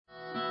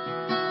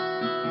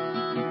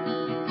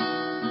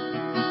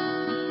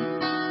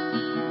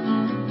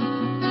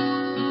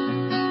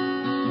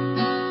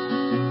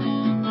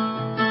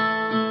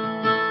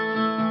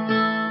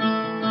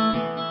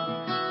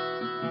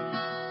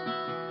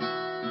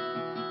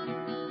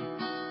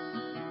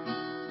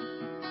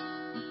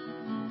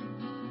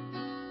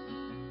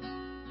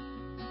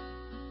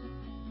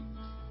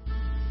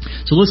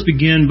So let's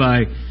begin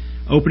by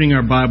opening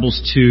our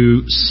Bibles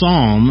to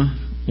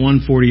Psalm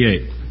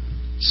 148.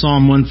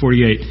 Psalm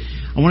 148.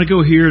 I want to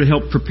go here to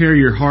help prepare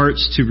your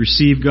hearts to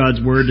receive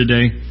God's Word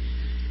today.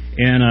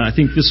 And I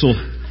think this will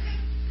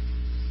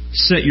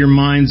set your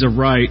minds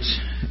aright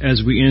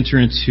as we enter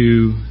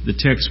into the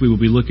text we will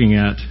be looking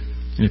at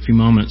in a few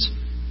moments.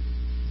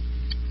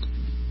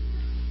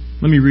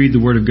 Let me read the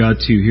Word of God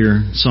to you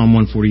here, Psalm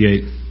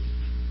 148.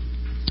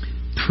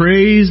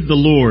 Praise the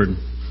Lord.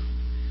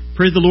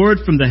 Praise the Lord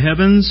from the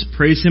heavens.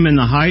 Praise Him in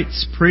the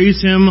heights.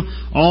 Praise Him,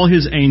 all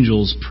His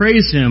angels.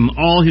 Praise Him,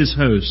 all His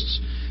hosts.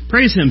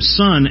 Praise Him,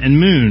 sun and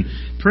moon.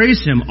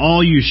 Praise Him,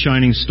 all you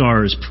shining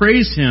stars.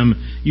 Praise Him,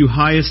 you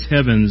highest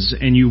heavens,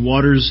 and you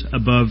waters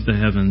above the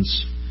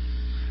heavens.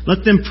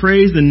 Let them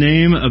praise the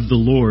name of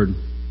the Lord.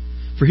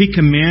 For He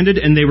commanded,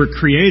 and they were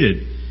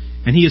created,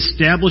 and He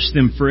established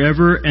them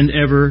forever and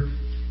ever.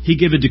 He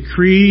gave a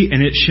decree,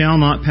 and it shall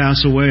not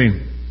pass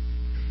away.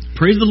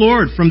 Praise the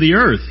Lord from the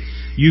earth,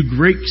 you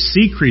great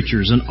sea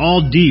creatures and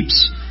all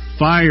deeps,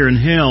 fire and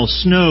hail,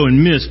 snow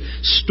and mist,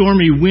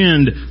 stormy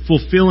wind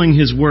fulfilling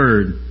His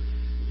word.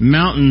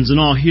 Mountains and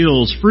all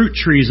hills, fruit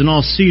trees and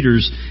all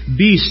cedars,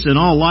 beasts and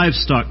all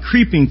livestock,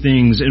 creeping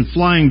things and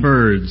flying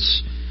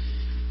birds.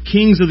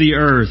 Kings of the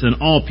earth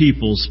and all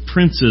peoples,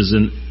 princes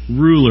and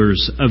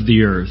rulers of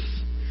the earth.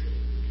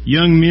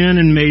 Young men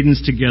and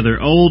maidens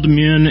together, old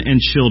men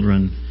and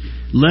children.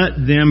 Let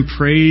them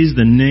praise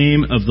the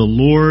name of the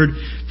Lord,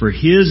 for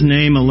His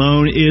name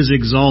alone is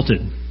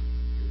exalted.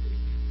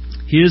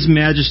 His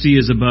majesty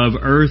is above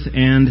earth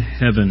and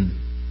heaven.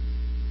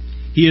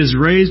 He has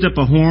raised up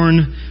a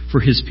horn for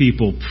His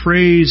people,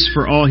 praise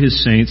for all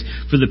His saints,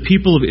 for the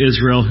people of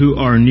Israel who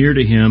are near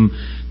to Him.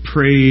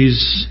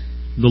 Praise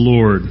the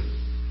Lord.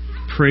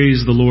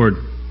 Praise the Lord.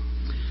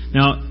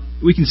 Now,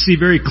 we can see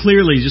very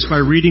clearly just by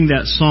reading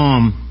that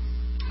psalm,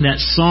 that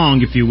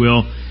song, if you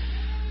will,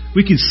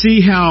 we can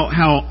see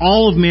how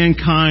all of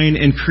mankind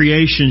and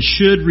creation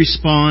should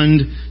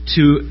respond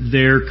to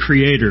their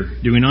Creator.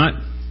 Do we not?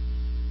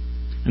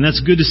 And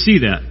that's good to see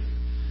that.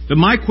 But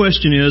my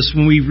question is,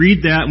 when we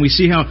read that and we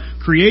see how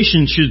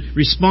creation should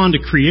respond to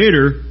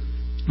Creator,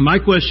 my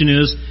question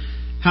is,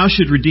 how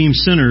should redeemed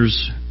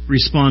sinners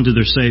respond to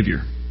their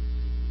Savior?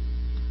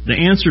 The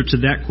answer to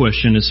that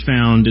question is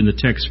found in the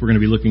text we're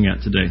going to be looking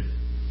at today.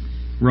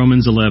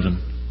 Romans 11.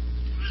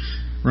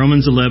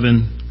 Romans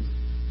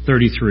 11,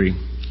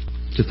 33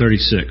 to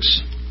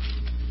 36.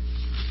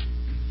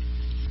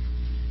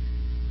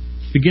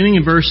 Beginning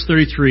in verse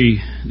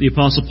 33, the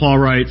Apostle Paul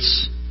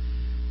writes,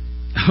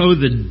 "Oh,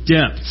 the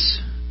depths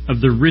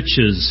of the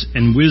riches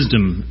and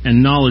wisdom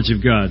and knowledge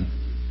of God!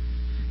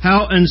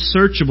 How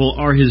unsearchable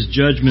are His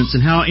judgments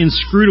and how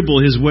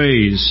inscrutable His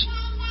ways!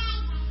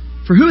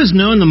 For who has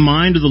known the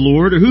mind of the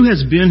Lord, or who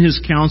has been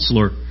His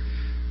counselor,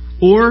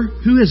 or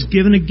who has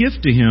given a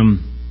gift to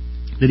Him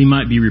that He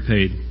might be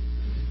repaid?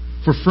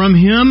 For from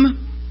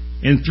Him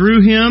and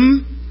through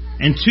Him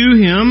and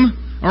to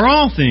Him are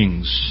all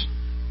things.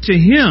 To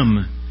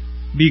Him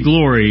be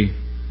glory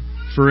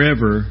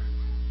forever.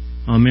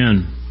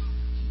 Amen."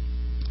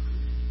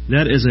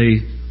 That is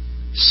a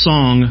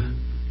song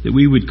that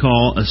we would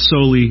call a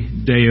Soli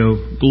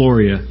Deo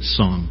Gloria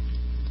song.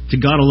 To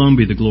God alone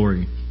be the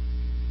glory.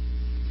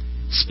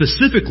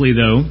 Specifically,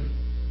 though,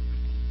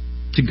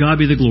 to God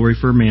be the glory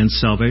for man's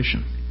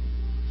salvation.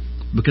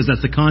 Because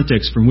that's the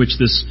context from which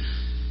this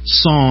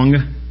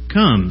song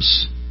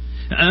comes.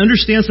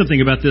 Understand something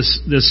about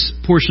this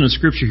portion of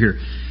Scripture here.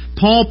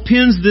 Paul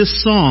pens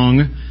this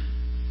song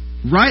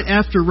right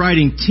after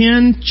writing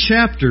 10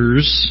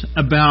 chapters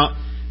about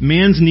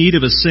man's need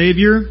of a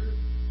Savior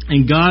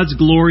and God's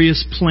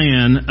glorious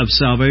plan of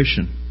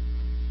salvation.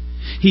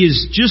 He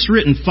has just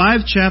written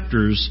 5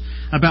 chapters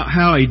about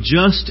how a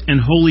just and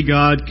holy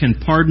God can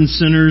pardon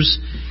sinners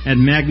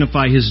and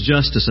magnify His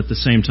justice at the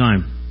same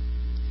time.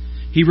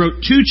 He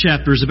wrote 2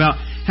 chapters about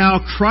how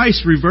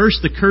Christ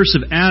reversed the curse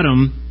of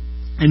Adam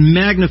and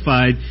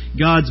magnified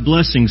God's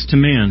blessings to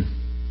man.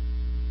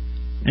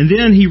 And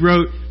then he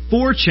wrote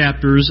 4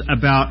 chapters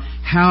about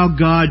how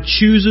God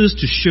chooses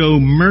to show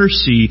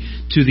mercy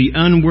to the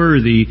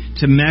unworthy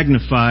to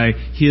magnify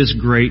His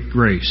great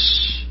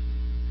grace.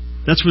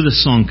 That's where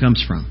this song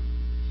comes from.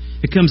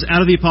 It comes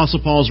out of the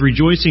Apostle Paul's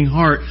rejoicing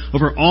heart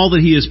over all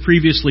that he has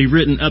previously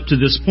written up to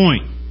this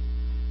point.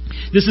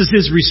 This is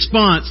his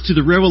response to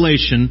the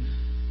revelation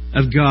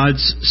of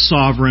God's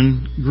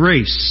sovereign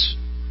grace.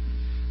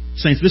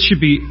 Saints, this should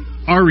be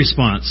our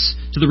response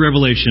to the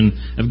revelation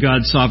of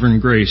God's sovereign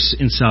grace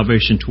in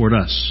salvation toward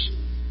us.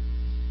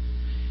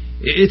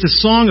 It's a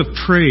song of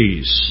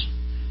praise.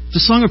 It's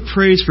a song of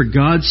praise for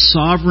God's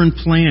sovereign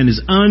plan, His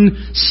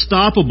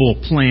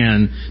unstoppable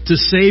plan to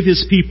save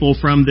His people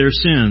from their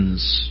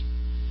sins.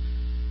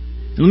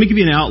 And let me give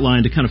you an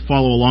outline to kind of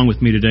follow along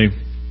with me today.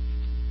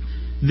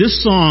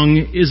 This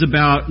song is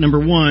about, number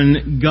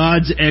 1,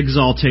 God's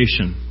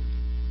exaltation.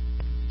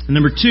 And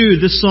number 2,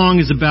 this song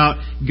is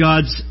about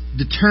God's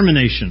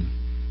determination.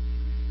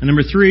 And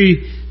number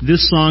 3,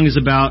 this song is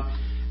about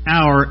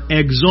our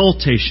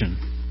exaltation,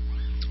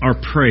 our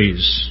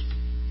praise.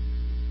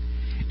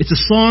 It's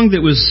a song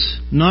that was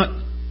not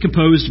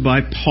composed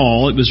by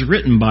Paul. It was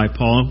written by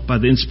Paul by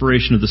the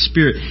inspiration of the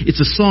Spirit. It's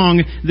a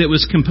song that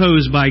was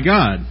composed by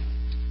God.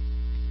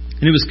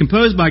 And it was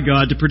composed by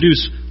God to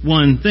produce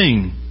one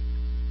thing: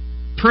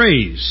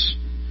 praise.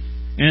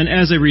 And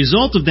as a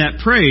result of that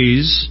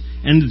praise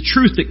and the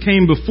truth that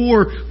came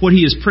before what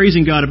he is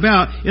praising God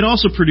about, it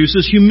also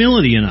produces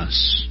humility in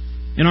us,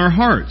 in our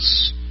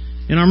hearts,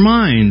 in our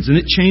minds, and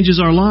it changes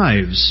our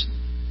lives.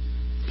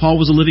 Paul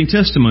was a living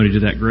testimony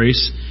to that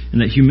grace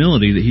and that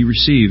humility that he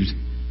received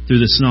through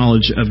this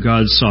knowledge of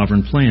God's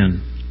sovereign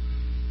plan.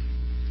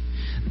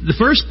 The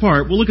first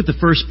part, we'll look at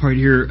the first part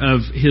here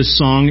of his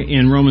song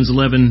in Romans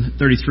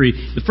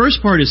 11:33. The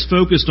first part is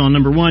focused on,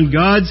 number one,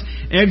 God's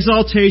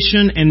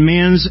exaltation and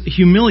man's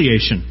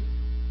humiliation.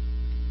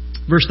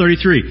 Verse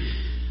 33.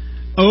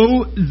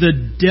 Oh, the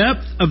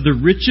depth of the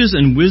riches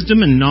and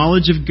wisdom and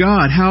knowledge of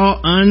God!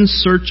 How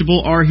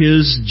unsearchable are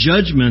His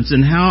judgments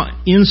and how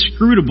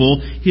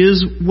inscrutable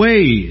His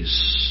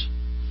ways!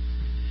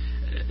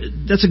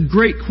 That's a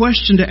great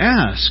question to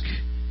ask,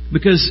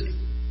 because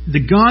the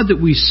God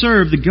that we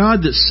serve, the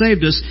God that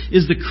saved us,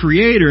 is the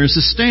creator and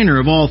sustainer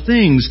of all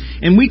things,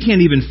 and we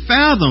can't even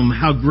fathom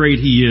how great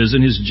He is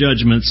in His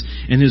judgments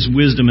and His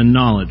wisdom and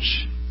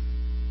knowledge.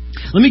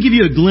 Let me give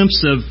you a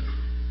glimpse of,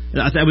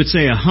 I would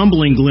say, a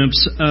humbling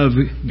glimpse of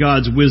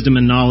God's wisdom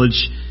and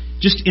knowledge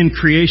just in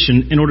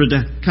creation in order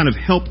to kind of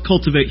help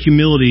cultivate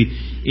humility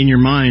in your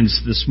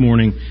minds this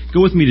morning.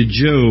 Go with me to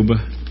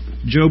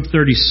Job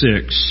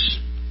 36.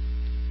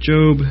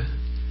 Job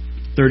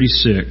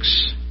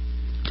 36,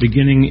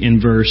 beginning in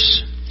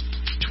verse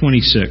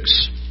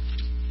 26.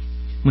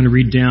 I'm going to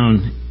read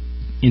down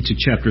into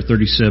chapter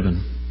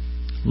 37.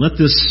 Let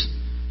this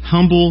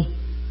humble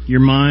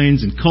your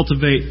minds and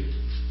cultivate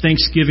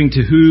thanksgiving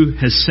to who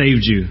has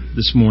saved you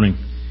this morning.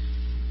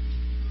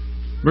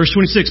 Verse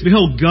 26,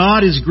 Behold,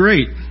 God is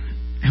great,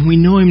 and we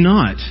know Him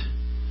not.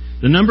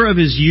 The number of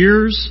His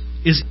years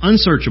is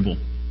unsearchable.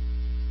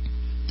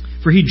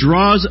 For He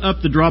draws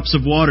up the drops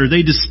of water.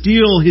 They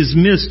distill His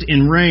mist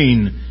in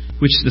rain,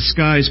 which the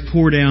skies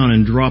pour down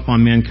and drop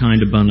on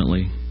mankind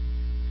abundantly.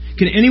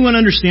 Can anyone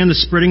understand the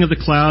spreading of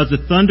the clouds,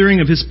 the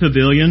thundering of His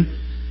pavilion?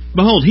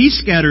 Behold, He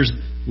scatters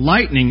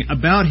lightning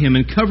about Him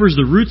and covers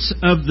the roots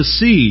of the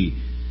sea.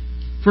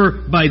 For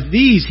by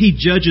these He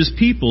judges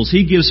peoples.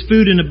 He gives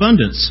food in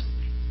abundance.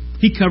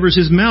 He covers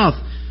His mouth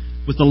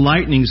with the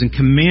lightnings and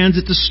commands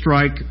it to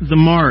strike the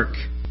mark.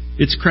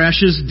 Its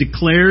crashes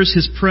declares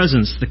His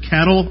presence. The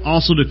cattle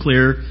also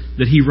declare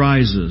that He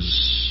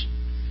rises.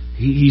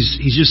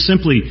 He's just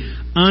simply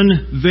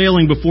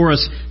unveiling before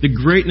us the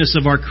greatness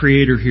of our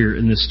Creator here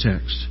in this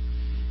text.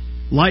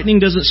 Lightning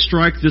doesn't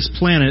strike this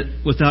planet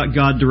without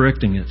God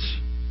directing it.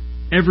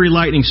 Every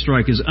lightning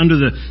strike is under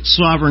the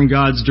sovereign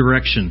God's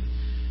direction.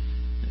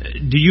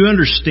 Do you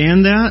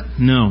understand that?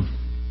 No.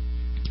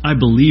 I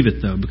believe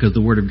it, though, because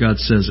the Word of God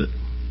says it.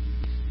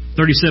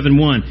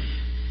 37:1.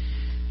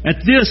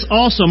 At this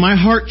also my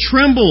heart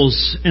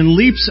trembles and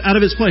leaps out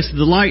of its place.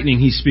 The lightning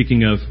He's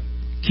speaking of.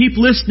 Keep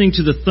listening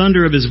to the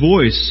thunder of His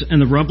voice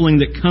and the rumbling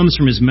that comes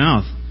from His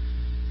mouth.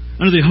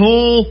 Under the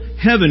whole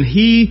heaven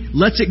He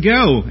lets it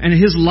go, and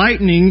His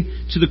lightning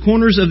to the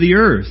corners of the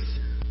earth.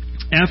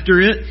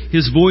 After it,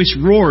 His voice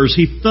roars.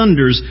 He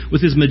thunders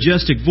with His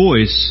majestic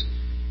voice,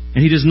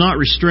 and He does not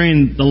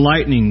restrain the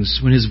lightnings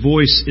when His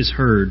voice is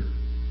heard.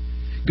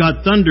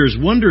 God thunders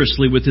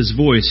wondrously with His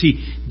voice.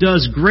 He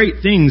does great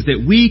things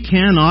that we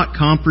cannot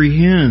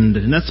comprehend.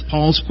 And that's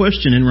Paul's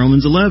question in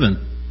Romans 11.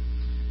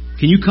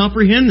 Can you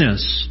comprehend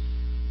this?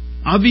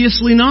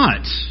 Obviously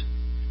not.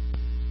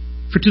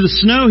 For to the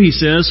snow, he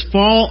says,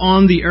 fall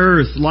on the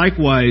earth,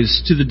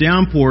 likewise to the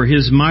downpour,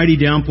 His mighty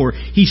downpour.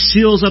 He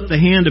seals up the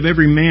hand of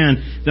every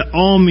man, that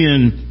all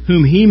men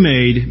whom He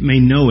made may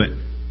know it.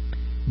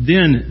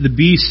 Then the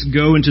beasts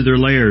go into their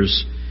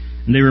lairs,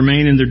 and they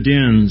remain in their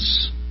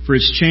dens. From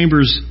His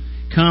chambers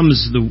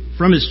comes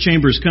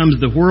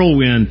the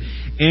whirlwind,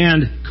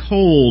 and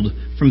cold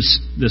from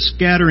the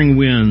scattering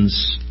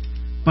winds.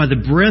 By the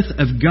breath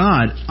of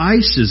God,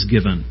 ice is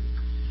given,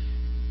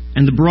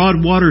 and the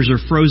broad waters are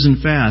frozen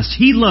fast.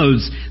 He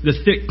loads the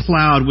thick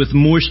cloud with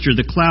moisture.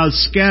 The clouds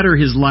scatter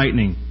His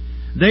lightning.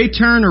 They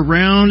turn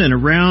around and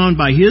around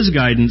by His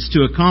guidance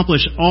to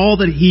accomplish all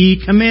that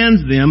He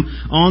commands them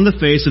on the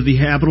face of the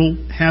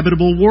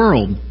habitable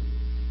world.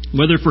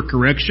 Whether for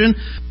correction,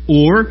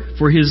 or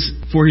for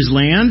his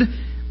land,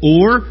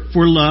 or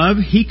for love,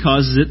 He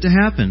causes it to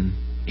happen.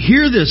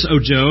 Hear this, O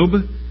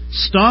Job.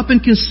 Stop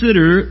and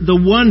consider the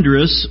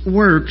wondrous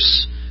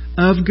works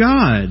of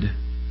God.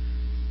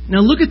 Now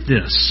look at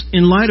this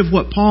in light of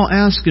what Paul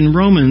asked in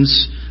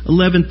Romans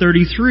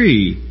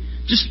 11:33.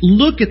 Just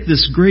look at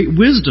this great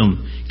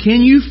wisdom.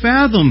 Can you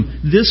fathom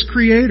this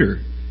Creator?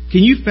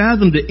 Can you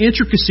fathom the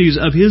intricacies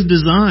of His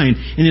design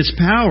and His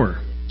power?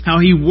 How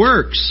He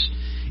works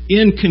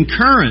in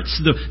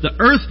concurrence. The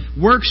earth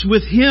works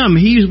with Him.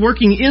 He's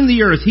working in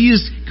the earth. He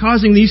is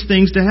causing these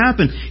things to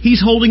happen.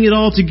 He's holding it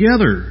all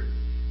together.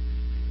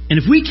 And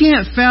if we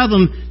can't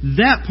fathom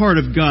that part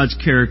of God's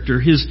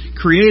character, His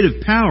creative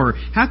power,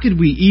 how could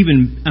we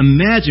even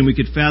imagine we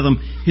could fathom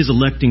His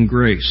electing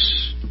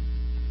grace?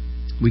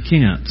 We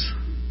can't.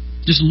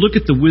 Just look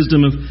at the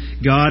wisdom of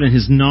God and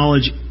His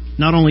knowledge,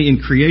 not only in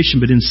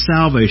creation, but in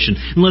salvation.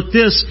 And let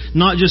this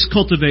not just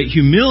cultivate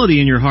humility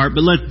in your heart,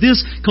 but let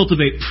this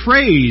cultivate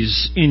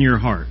praise in your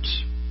heart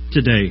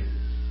today.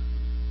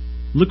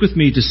 Look with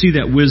me to see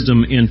that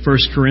wisdom in 1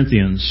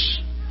 Corinthians.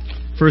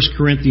 1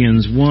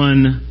 Corinthians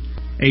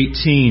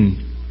 1:18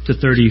 to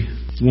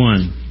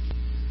 31.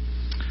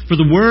 For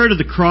the word of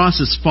the cross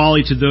is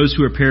folly to those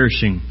who are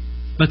perishing,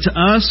 but to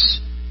us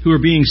who are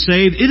being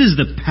saved, it is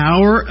the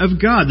power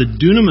of God, the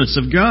dunamis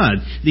of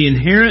God, the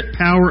inherent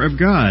power of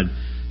God.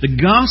 The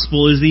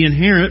gospel is the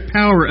inherent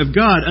power of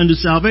God unto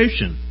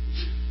salvation.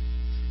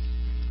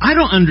 I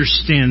don't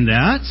understand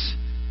that.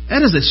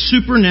 That is a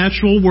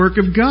supernatural work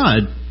of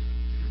God.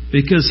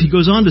 Because he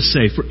goes on to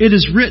say, for it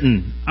is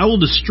written, I will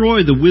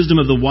destroy the wisdom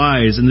of the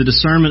wise, and the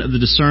discernment of the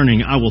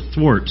discerning I will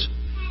thwart.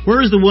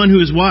 Where is the one who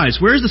is wise?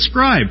 Where is the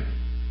scribe?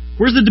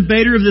 Where is the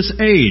debater of this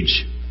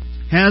age?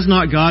 Has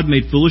not God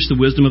made foolish the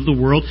wisdom of the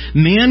world?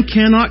 Man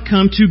cannot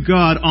come to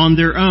God on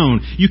their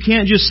own. You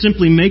can't just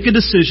simply make a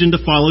decision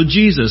to follow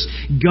Jesus.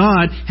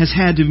 God has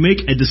had to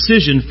make a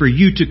decision for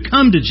you to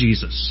come to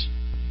Jesus.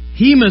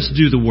 He must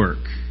do the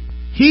work.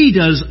 He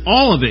does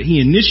all of it. He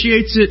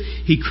initiates it,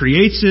 He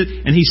creates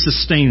it, and He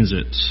sustains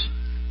it.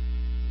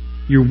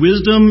 Your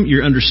wisdom,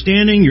 your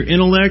understanding, your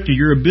intellect, or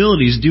your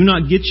abilities do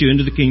not get you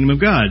into the kingdom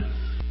of God.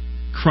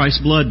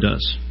 Christ's blood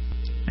does.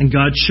 And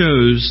God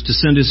chose to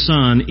send His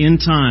Son in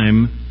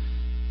time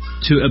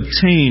to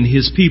obtain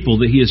His people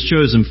that He has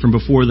chosen from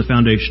before the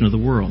foundation of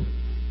the world.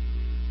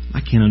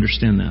 I can't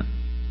understand that.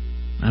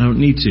 I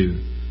don't need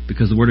to,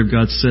 because the Word of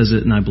God says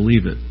it and I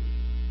believe it.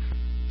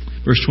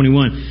 Verse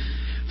 21.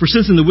 For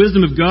since in the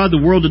wisdom of God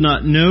the world did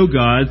not know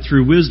God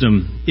through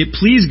wisdom, it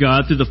pleased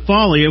God through the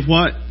folly of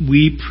what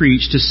we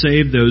preach to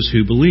save those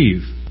who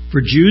believe. For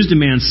Jews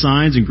demand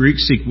signs and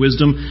Greeks seek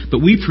wisdom,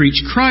 but we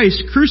preach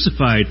Christ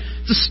crucified.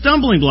 It's a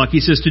stumbling block, he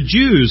says, to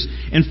Jews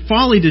and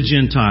folly to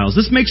Gentiles.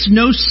 This makes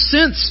no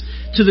sense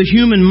to the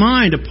human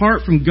mind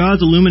apart from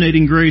God's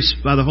illuminating grace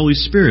by the Holy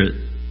Spirit.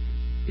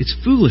 It's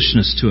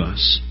foolishness to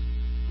us.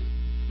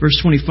 Verse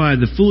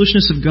 25, the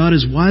foolishness of God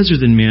is wiser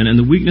than men, and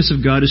the weakness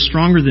of God is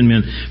stronger than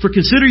men. For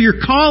consider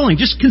your calling.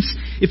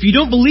 If you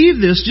don't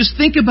believe this, just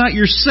think about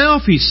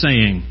yourself, he's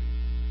saying.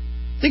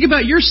 Think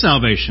about your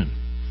salvation.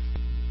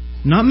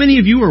 Not many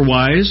of you are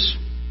wise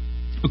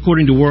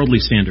according to worldly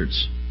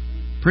standards.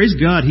 Praise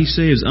God, He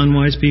saves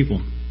unwise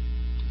people.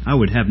 I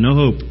would have no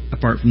hope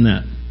apart from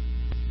that.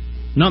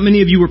 Not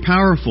many of you were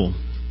powerful.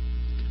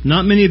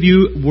 Not many of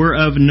you were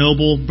of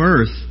noble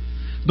birth.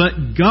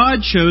 But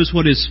God chose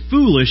what is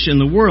foolish in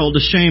the world to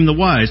shame the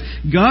wise.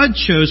 God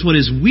chose what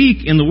is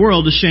weak in the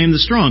world to shame the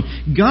strong.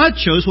 God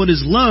chose what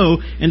is low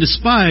and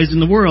despised in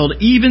the world,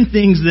 even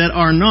things that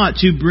are not,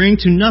 to bring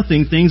to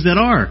nothing things that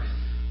are.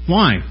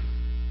 Why?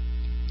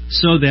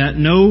 So that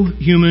no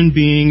human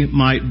being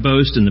might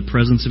boast in the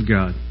presence of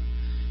God.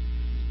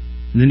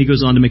 And then he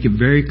goes on to make it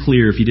very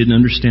clear if you didn't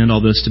understand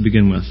all this to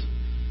begin with.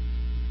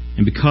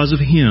 And because of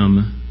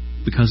Him,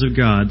 because of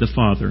God the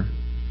Father,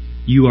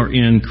 you are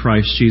in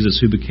Christ Jesus,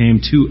 who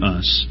became to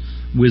us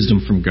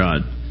wisdom from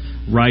God.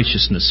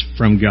 Righteousness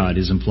from God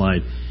is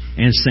implied.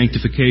 And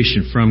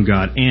sanctification from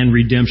God. And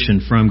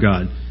redemption from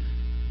God.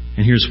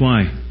 And here's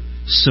why.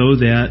 So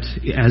that,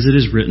 as it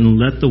is written,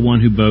 let the one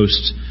who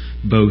boasts,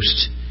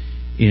 boast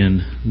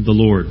in the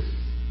Lord.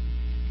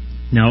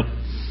 Now,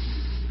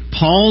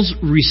 Paul's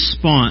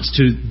response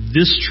to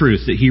this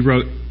truth that he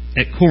wrote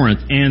at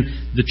Corinth and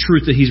the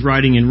truth that he's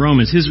writing in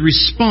Romans, his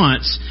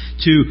response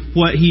to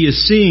what he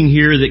is seeing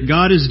here that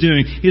God is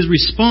doing, his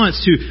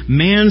response to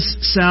man's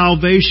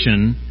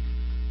salvation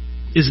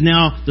is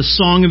now the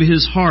song of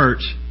his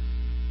heart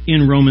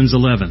in Romans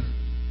 11.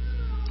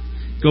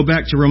 Go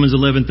back to Romans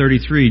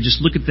 11:33.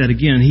 Just look at that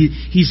again.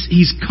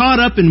 He's caught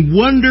up in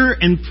wonder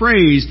and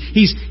praise.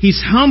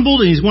 He's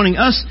humbled, and he's wanting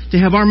us to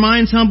have our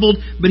minds humbled,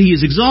 but he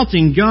is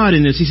exalting God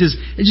in this. He says,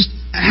 just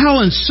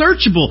how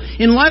unsearchable,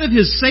 in light of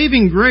His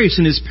saving grace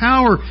and His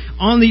power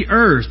on the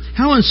earth,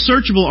 how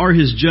unsearchable are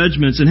His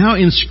judgments and how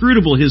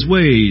inscrutable His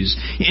ways.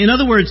 In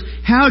other words,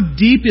 how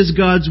deep is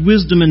God's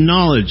wisdom and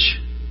knowledge?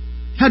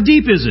 How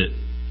deep is it?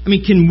 I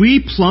mean, can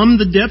we plumb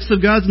the depths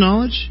of God's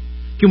knowledge?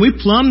 Can we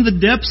plumb the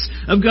depths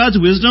of God's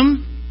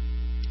wisdom?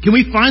 Can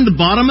we find the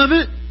bottom of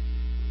it?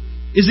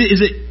 Is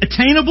it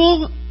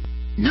attainable?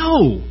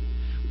 No.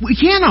 We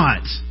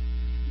cannot.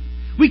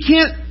 We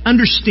can't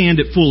understand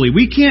it fully.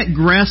 We can't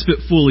grasp it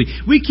fully.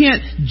 We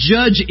can't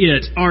judge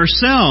it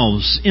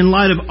ourselves in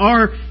light of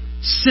our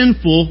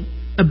sinful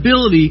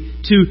ability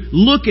to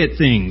look at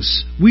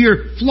things. We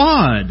are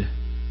flawed.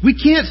 We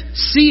can't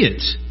see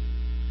it.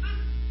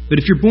 But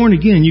if you're born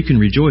again, you can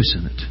rejoice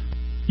in it.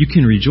 You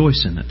can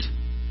rejoice in it.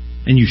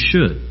 And you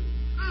should.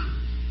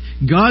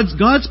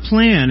 God's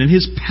plan and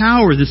His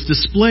power that's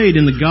displayed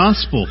in the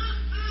gospel,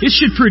 it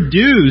should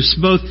produce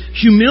both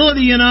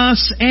humility in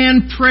us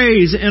and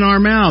praise in our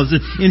mouths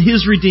in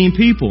His redeemed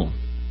people.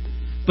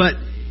 But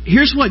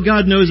here's what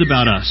God knows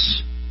about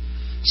us.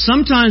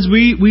 Sometimes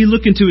we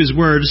look into His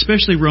Word,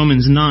 especially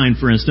Romans 9,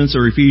 for instance,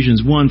 or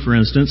Ephesians 1, for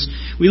instance.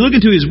 We look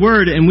into His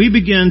Word and we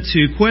begin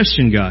to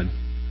question God.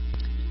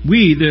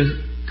 We,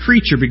 the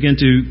creature, begin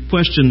to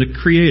question the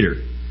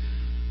Creator.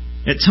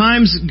 At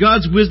times,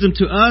 God's wisdom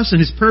to us and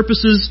His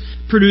purposes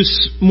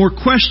produce more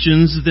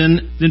questions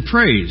than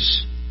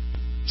praise.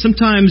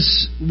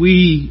 Sometimes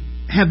we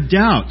have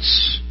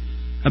doubts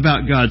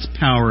about God's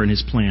power and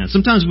His plan.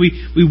 Sometimes we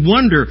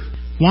wonder,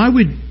 why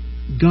would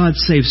God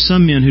save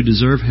some men who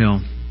deserve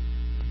hell,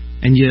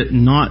 and yet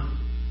not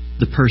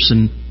the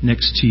person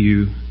next to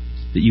you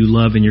that you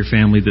love in your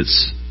family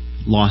that's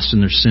lost in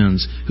their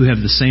sins, who have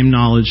the same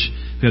knowledge,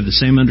 who have the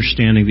same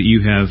understanding that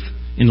you have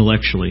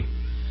intellectually?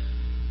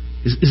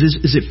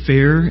 Is it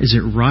fair? Is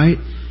it right?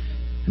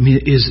 I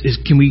mean,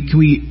 can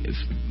we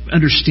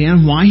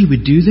understand why He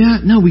would do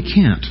that? No, we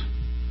can't.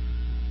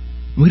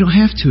 We don't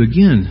have to,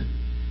 again,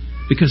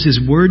 because His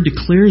Word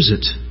declares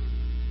it.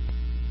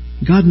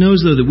 God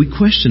knows, though, that we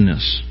question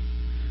this.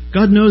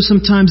 God knows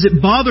sometimes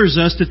it bothers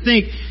us to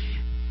think,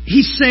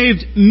 He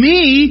saved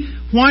me,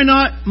 why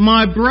not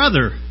my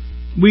brother?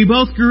 We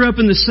both grew up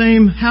in the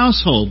same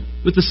household,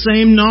 with the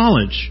same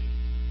knowledge,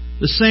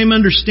 the same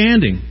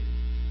understanding.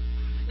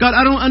 God,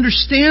 I don't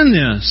understand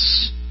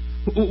this.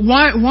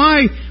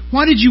 Why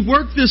did you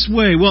work this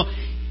way? Well,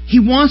 He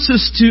wants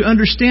us to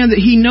understand that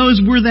He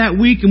knows we're that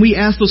weak and we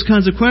ask those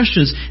kinds of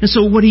questions. And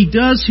so what He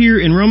does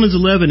here in Romans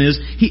 11 is,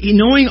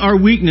 knowing our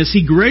weakness,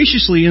 He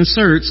graciously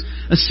inserts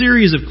a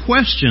series of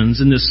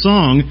questions in this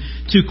song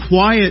to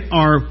quiet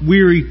our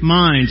weary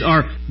minds,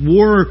 our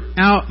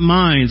wore-out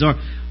minds,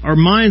 our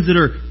minds that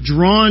are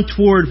drawn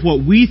toward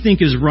what we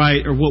think is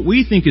right or what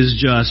we think is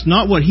just,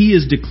 not what He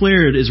has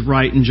declared is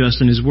right and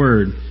just in His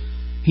Word.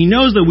 He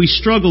knows that we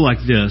struggle like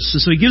this. And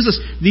so He gives us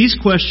these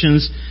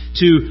questions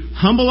to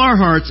humble our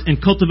hearts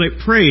and cultivate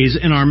praise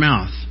in our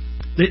mouth.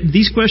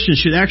 These questions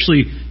should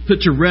actually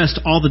put to rest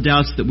all the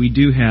doubts that we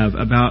do have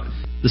about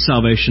the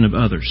salvation of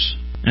others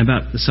and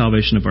about the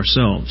salvation of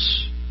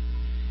ourselves.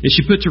 It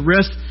should put to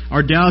rest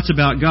our doubts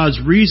about God's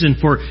reason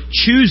for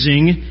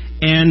choosing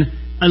and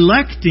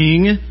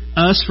electing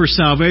us for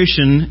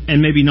salvation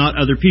and maybe not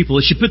other people.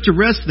 It should put to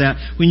rest that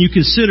when you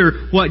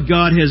consider what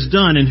God has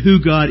done and who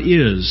God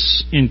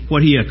is and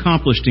what He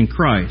accomplished in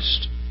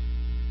Christ.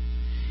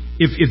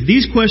 If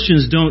these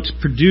questions don't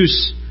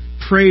produce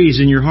praise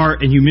in your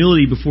heart and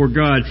humility before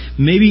God,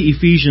 maybe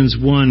Ephesians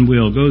 1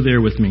 will. Go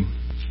there with me.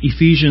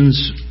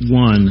 Ephesians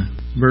 1,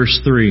 verse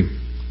 3.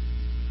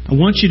 I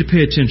want you to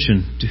pay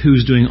attention to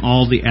who's doing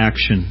all the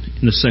action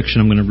in the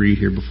section I'm going to read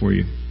here before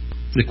you.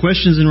 The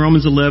questions in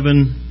Romans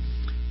 11,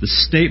 the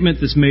statement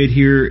that's made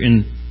here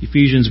in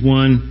Ephesians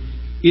 1,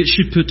 it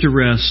should put to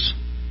rest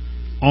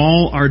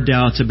all our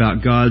doubts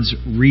about God's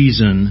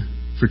reason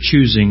for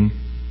choosing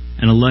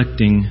and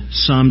electing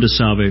some to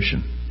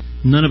salvation.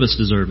 None of us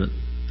deserve it.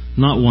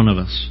 Not one of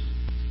us.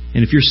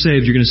 And if you're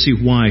saved, you're going to see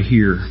why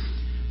here.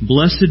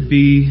 Blessed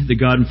be the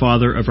God and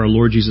Father of our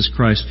Lord Jesus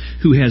Christ,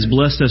 who has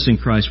blessed us in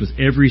Christ with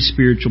every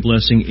spiritual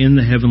blessing in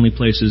the heavenly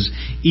places,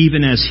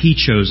 even as He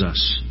chose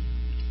us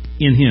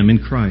in Him, in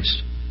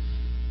Christ,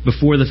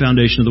 before the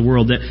foundation of the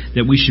world,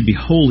 that we should be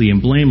holy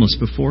and blameless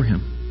before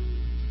Him.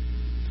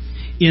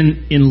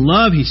 In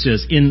love, he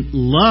says, in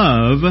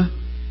love,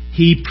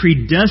 He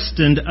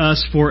predestined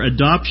us for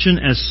adoption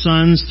as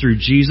sons through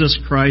Jesus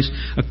Christ,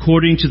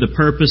 according to the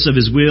purpose of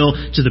His will,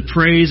 to the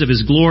praise of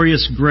His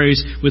glorious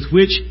grace, with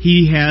which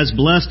He has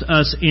blessed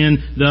us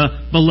in the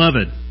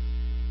Beloved.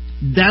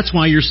 That's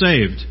why you're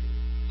saved.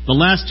 The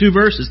last two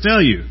verses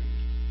tell you.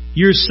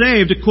 You're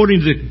saved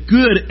according to the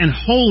good and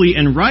holy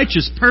and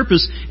righteous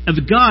purpose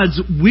of God's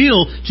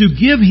will to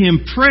give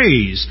Him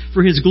praise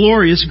for His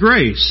glorious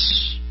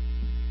grace.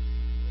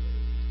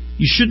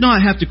 You should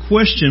not have to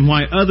question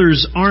why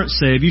others aren't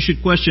saved. You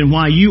should question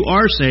why you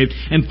are saved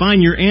and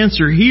find your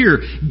answer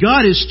here.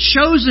 God has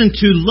chosen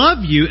to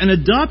love you and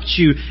adopt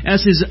you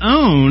as His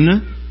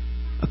own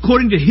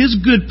according to His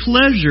good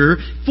pleasure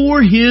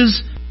for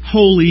His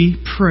holy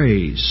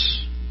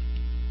praise.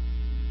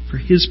 For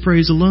His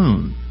praise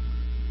alone.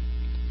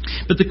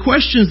 But the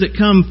questions that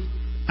come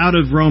out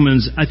of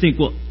Romans, I think,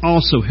 will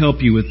also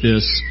help you with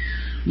this.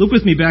 Look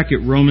with me back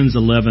at Romans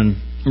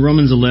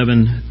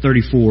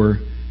 11:34.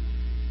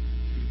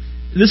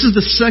 This is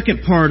the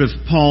second part of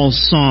Paul's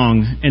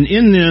song, and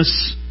in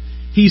this,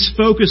 he's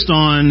focused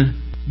on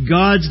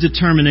God's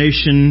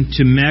determination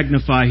to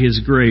magnify His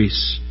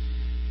grace.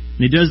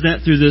 And he does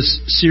that through this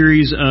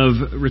series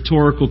of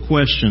rhetorical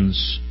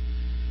questions.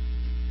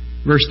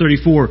 Verse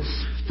 34.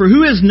 For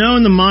who has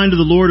known the mind of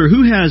the Lord, or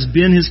who has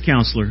been His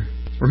counselor,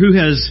 or who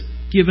has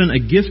given a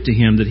gift to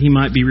Him that He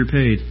might be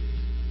repaid?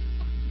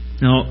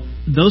 Now,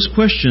 those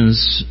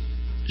questions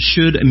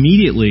should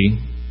immediately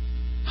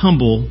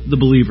humble the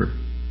believer.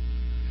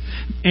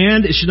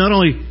 And it should not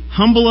only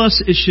humble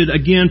us, it should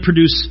again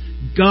produce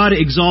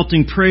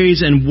God-exalting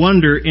praise and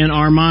wonder in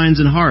our minds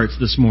and hearts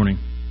this morning.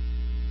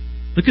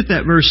 Look at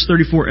that verse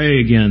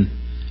 34a again.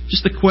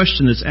 Just the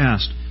question that's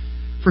asked.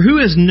 For who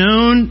has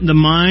known the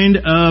mind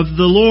of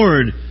the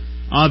Lord?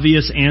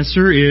 obvious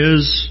answer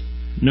is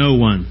no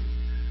one.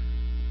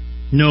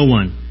 No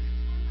one.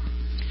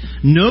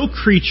 No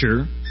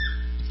creature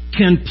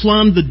can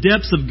plumb the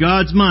depths of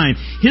God's mind.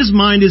 His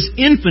mind is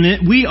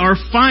infinite. We are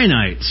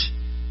finite.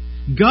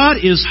 God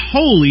is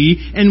holy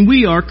and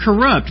we are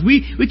corrupt.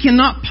 We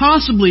cannot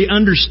possibly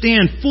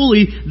understand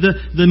fully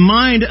the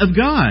mind of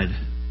God.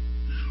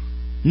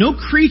 No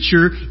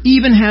creature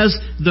even has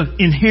the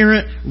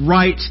inherent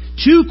right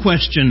to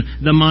question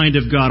the mind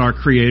of God, our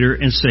Creator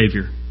and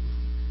Savior.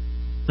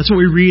 That's what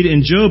we read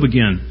in Job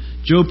again.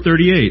 Job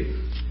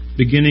 38,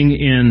 beginning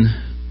in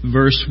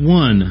verse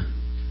 1.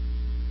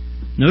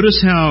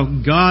 Notice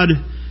how God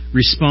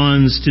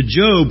responds to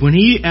Job when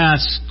he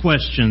asks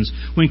questions,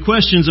 when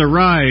questions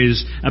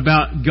arise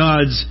about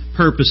God's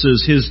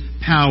purposes, His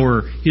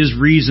power, His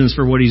reasons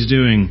for what He's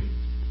doing.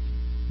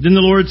 Then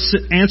the Lord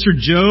answered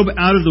Job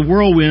out of the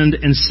whirlwind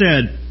and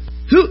said,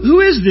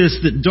 Who is this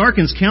that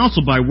darkens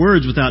counsel by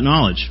words without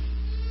knowledge?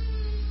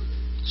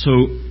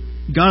 So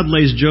God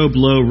lays Job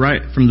low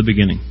right from the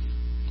beginning.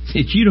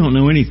 If you don't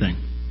know anything,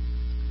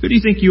 who do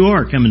you think you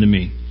are coming to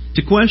me,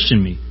 to question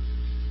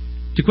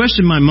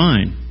my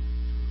mind?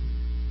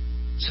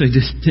 So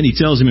then he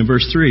tells him in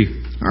verse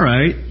 3, all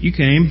right, you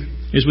came.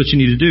 Here's what you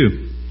need to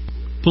do.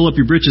 Pull up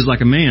your britches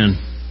like a man.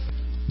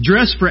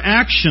 Dress for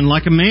action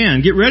like a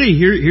man. Get ready.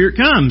 Here it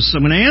comes.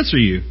 I'm going to answer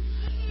you.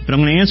 But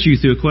I'm going to answer you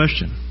through a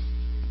question.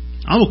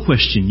 I will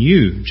question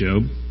you,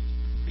 Job.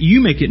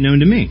 You make it known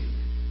to me.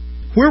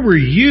 Where were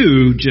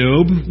you,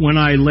 Job, when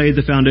I laid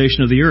the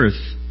foundation of the earth?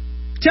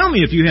 Tell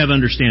me if you have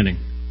understanding.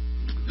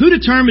 Who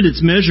determined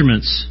its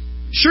measurements?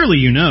 Surely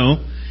you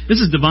know. This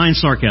is divine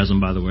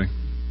sarcasm, by the way.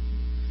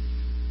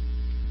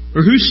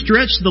 Or who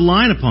stretched the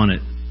line upon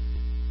it?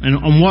 And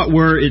on what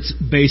were its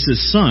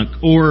bases sunk?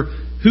 Or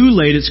who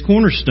laid its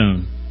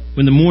cornerstone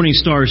when the morning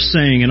stars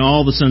sang and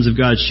all the sons of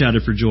God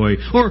shouted for joy?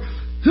 Or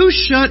who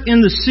shut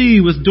in the sea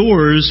with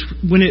doors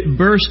when it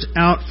burst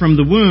out from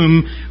the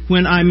womb,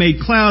 when I made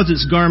clouds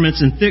its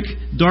garments and thick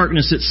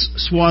darkness its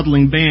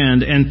swaddling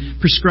band, and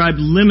prescribed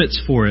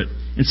limits for it,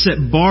 and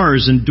set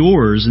bars and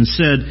doors, and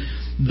said,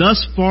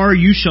 thus far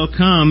you shall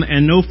come,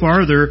 and no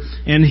farther,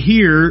 and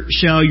here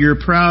shall your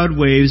proud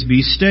waves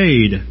be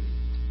stayed.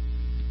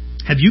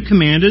 Have you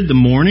commanded the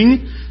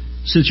morning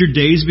since your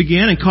days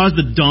began, and caused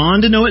the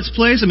dawn to know its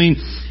place? I mean,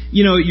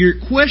 you're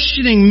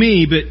questioning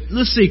me, but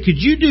let's see,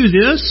 could you do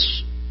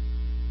this?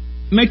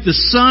 Make the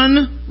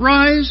sun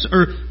rise,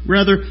 or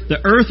rather the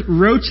earth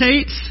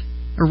rotate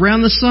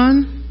around the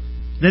sun,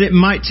 that it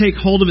might take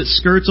hold of its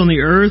skirts on the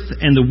earth,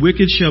 and the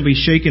wicked shall be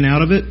shaken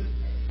out of it?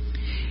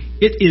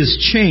 It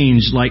is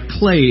changed like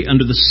clay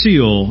under the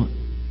seal,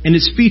 and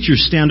its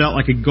features stand out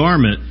like a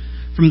garment.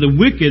 From the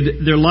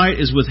wicked their light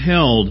is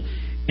withheld,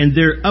 and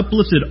their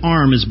uplifted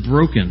arm is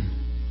broken.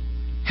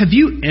 Have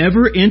you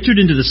ever entered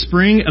into the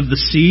spring of the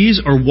seas,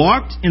 or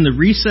walked in the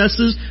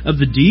recesses of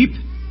the deep?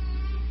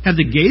 Have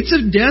the gates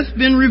of death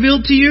been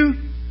revealed to you?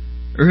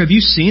 Or have you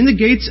seen the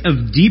gates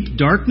of deep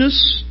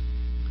darkness?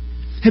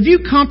 Have you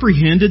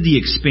comprehended the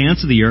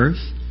expanse of the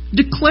earth?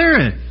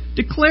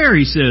 Declare,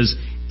 he says,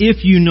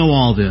 if you know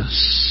all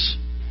this.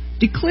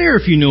 Declare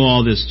if you know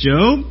all this,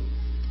 Job.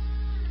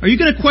 Are you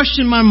going to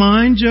question my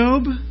mind,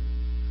 Job?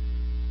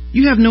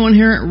 You have no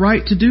inherent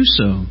right to do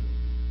so.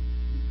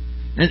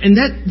 And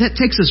that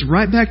takes us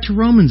right back to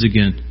Romans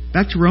again.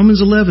 Back to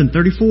Romans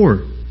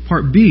 11:34,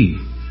 part B.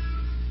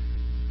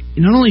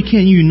 Not only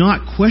can you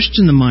not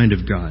question the mind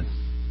of God,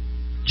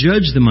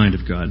 judge the mind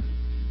of God.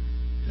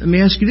 Let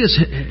me ask you this.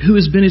 Who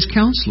has been His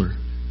counselor?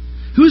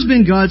 Who has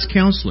been God's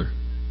counselor?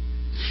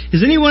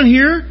 Has anyone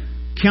here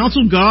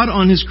counseled God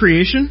on His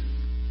creation?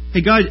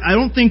 Hey, God, I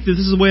don't think that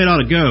this is the way it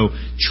ought to go.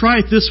 Try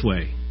it this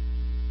way.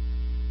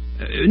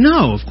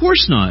 No, of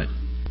course not.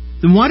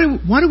 Then why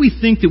do we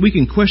think that we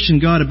can question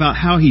God about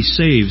how He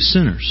saves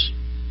sinners?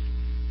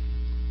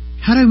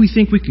 How do we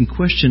think we can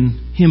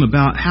question Him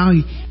about how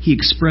He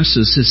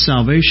expresses His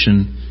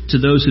salvation to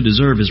those who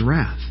deserve His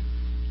wrath?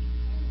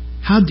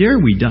 How dare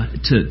we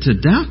to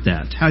doubt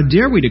that? How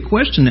dare we to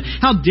question that?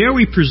 How dare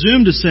we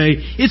presume to say,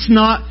 it's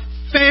not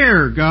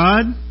fair,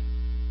 God?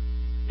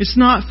 It's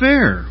not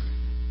fair.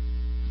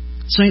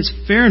 Saints,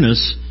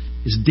 fairness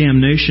is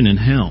damnation in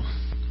hell,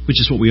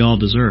 which is what we all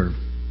deserve.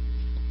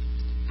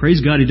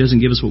 Praise God, He doesn't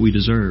give us what we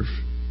deserve.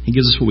 He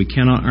gives us what we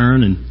cannot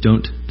earn and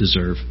don't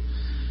deserve.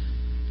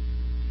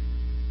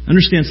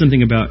 Understand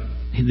something about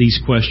these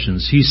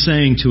questions. He's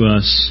saying to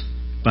us,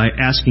 by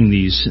asking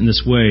these in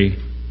this way,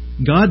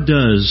 God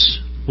does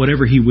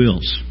whatever He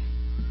wills.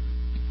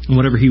 And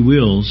whatever He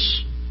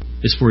wills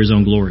is for His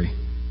own glory.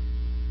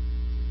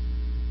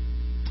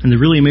 And the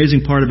really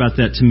amazing part about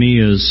that to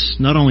me is,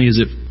 not only is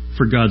it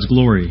for God's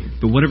glory,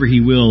 but whatever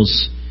He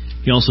wills,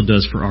 He also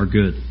does for our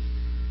good.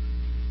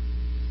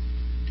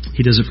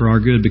 He does it for our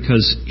good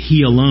because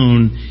He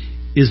alone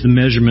is the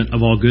measurement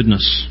of all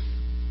goodness.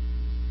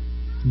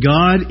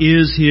 God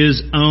is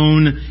His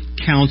own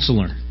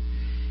counselor.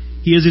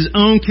 He is His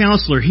own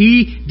counselor.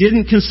 He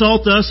didn't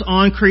consult us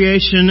on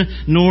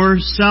creation nor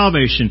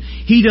salvation.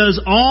 He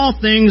does all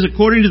things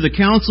according to the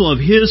counsel of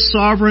His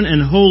sovereign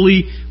and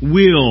holy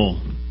will.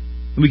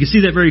 And we can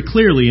see that very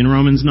clearly in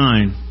Romans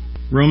 9.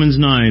 Romans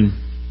 9,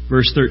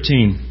 verse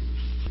 13.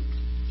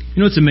 You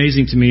know what's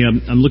amazing to me?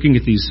 I'm looking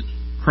at these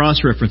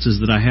cross-references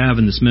that I have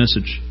in this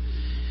message.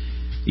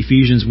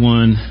 Ephesians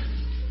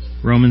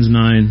 1, Romans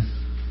 9,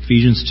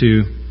 Ephesians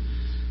 2.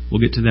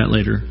 We'll get to that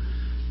later.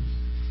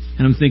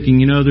 And I'm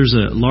thinking, there's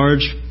a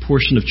large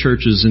portion of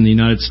churches in the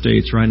United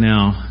States right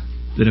now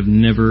that have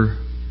never,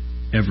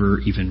 ever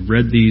even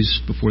read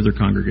these before their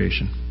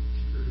congregation.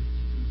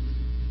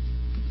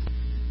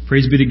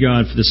 Praise be to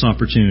God for this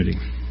opportunity.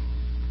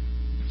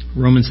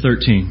 Romans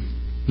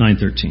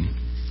 9:13.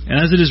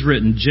 As it is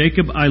written,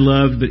 Jacob I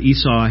loved, but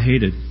Esau I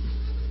hated.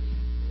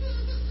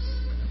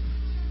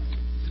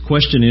 The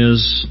question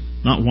is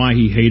not why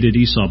he hated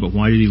Esau, but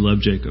why did he love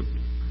Jacob?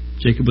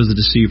 Jacob was a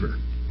deceiver.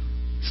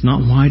 It's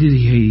not why did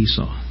he hate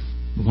Esau,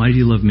 but why did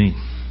he love me?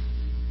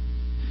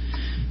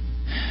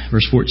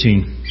 Verse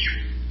 14.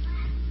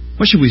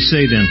 What should we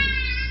say then?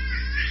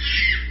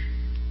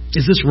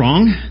 Is this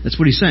wrong? That's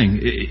what he's saying.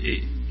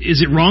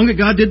 Is it wrong that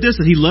God did this,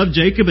 that He loved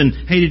Jacob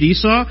and hated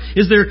Esau?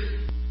 Is there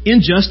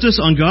injustice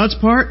on God's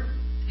part?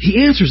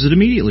 He answers it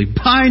immediately.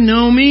 By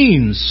no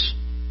means.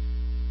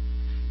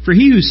 For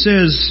He who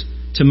says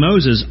to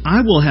Moses,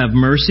 I will have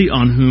mercy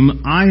on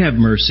whom I have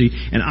mercy,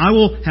 and I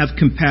will have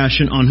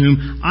compassion on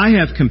whom I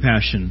have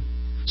compassion.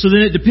 So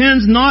then it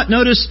depends not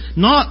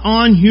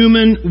on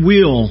human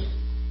will.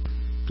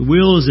 The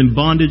will is in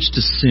bondage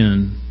to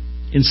sin,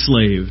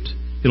 enslaved.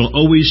 It'll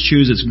always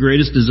choose its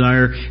greatest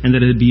desire, and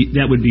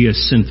that would be a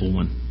sinful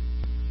one.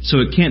 So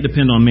it can't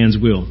depend on man's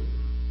will.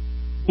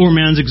 Or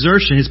man's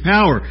exertion, his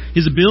power,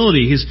 his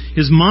ability,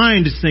 his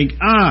mind to think,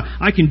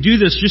 I can do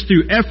this just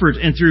through effort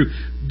and through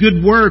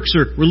good works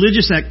or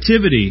religious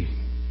activity.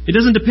 It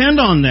doesn't depend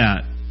on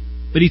that.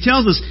 But he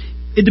tells us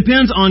it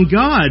depends on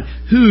God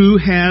who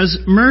has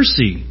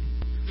mercy.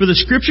 For the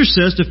Scripture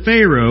says to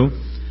Pharaoh,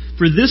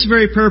 for this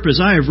very purpose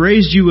I have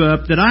raised you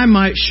up, that I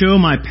might show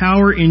my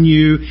power in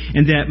you,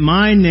 and that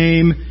my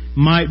name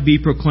might be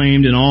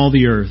proclaimed in all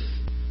the earth.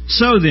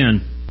 So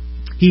then,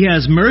 He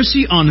has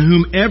mercy on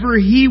whomever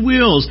He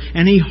wills,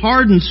 and He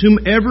hardens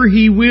whomever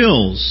He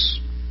wills.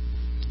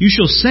 You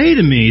shall say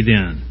to me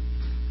then,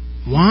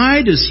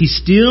 why does He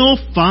still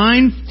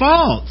find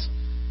fault?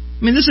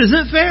 I mean, this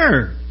isn't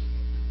fair.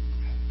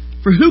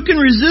 For who can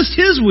resist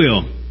His will?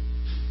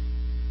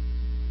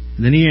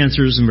 And then He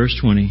answers in verse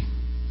 20,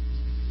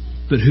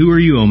 but who are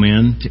you, O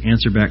man, to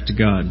answer back to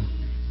God?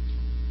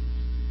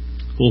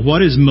 Well, what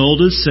does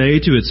molded say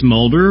to its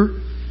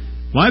molder?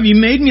 Why have you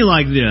made me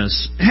like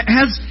this?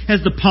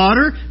 Has the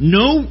potter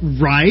no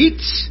right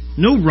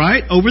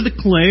over the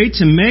clay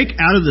to make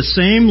out of the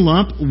same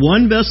lump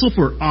one vessel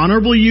for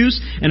honorable use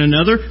and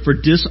another for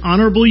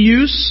dishonorable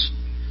use?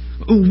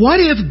 What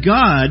if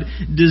God,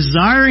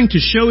 desiring to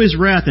show His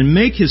wrath and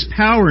make His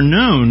power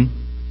known,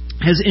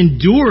 has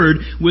endured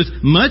with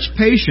much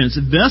patience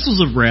vessels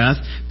of wrath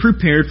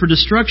prepared for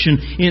destruction,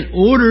 in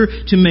order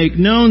to make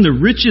known the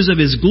riches of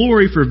His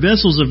glory for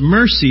vessels of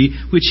mercy,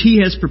 which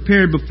He has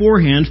prepared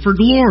beforehand for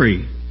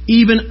glory?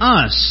 Even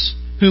us,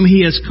 whom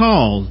He has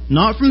called,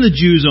 not from the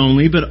Jews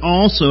only, but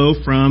also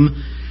from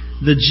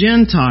the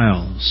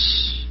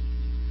Gentiles.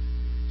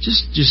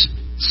 Just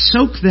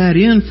soak that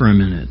in for a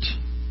minute.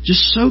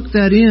 Just soak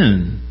that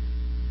in.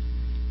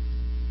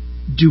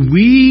 Do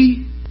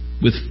we,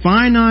 with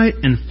finite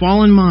and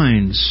fallen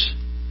minds,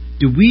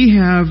 do we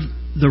have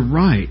the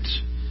right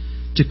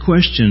to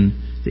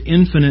question the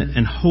infinite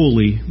and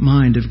holy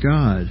mind of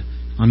God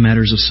on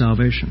matters of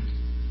salvation?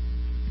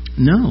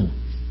 No.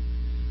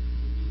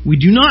 We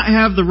do not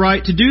have the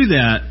right to do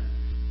that.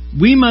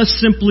 We must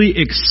simply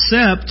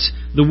accept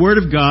the Word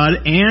of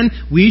God, and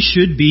we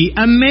should be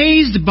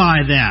amazed by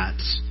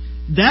that.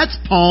 That's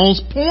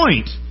Paul's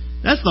point.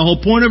 That's the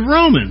whole point of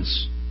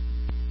Romans.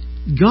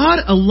 God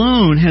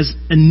alone has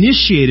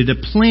initiated a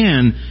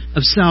plan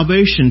of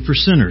salvation for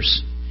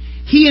sinners.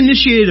 He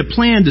initiated a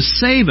plan to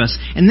save us,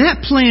 and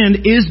that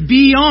plan is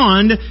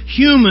beyond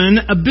human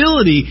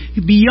ability,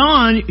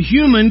 beyond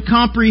human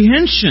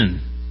comprehension,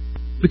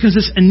 because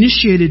it's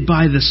initiated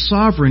by the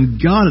sovereign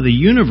God of the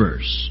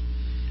universe.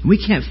 We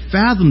can't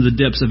fathom the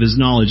depths of His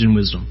knowledge and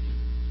wisdom.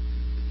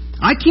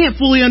 I can't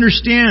fully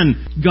understand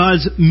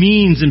God's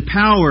means and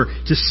power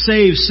to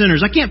save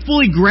sinners. I can't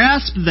fully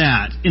grasp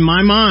that in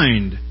my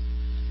mind.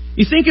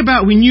 You think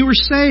about when you were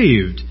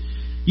saved.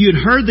 You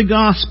had heard the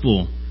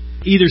gospel.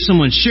 Either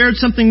someone shared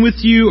something with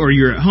you, or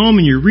you're at home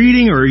and you're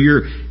reading, or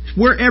you're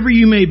wherever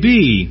you may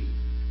be.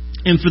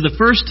 And for the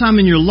first time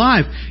in your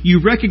life,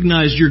 you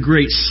recognize your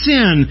great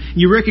sin.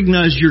 You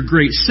recognize your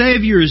great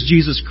Savior is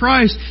Jesus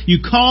Christ.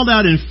 You called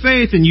out in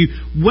faith and you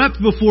wept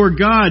before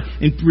God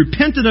and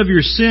repented of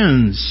your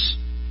sins.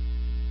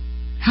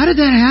 How did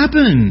that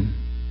happen?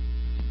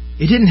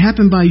 It didn't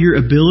happen by your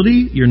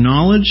ability, your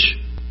knowledge,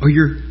 or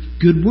your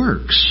good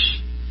works.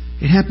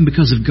 It happened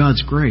because of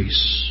God's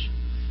grace.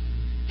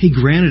 He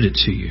granted it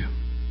to you.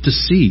 to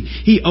see.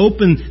 He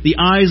opened the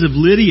eyes of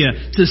Lydia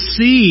to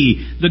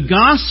see the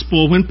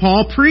gospel when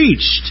Paul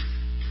preached.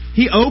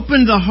 He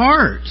opened the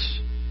heart.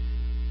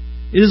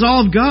 It is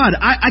all of God.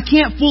 I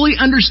can't fully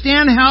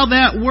understand how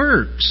that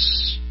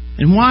works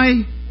and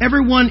why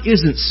everyone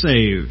isn't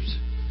saved.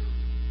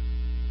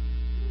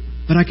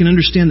 But I can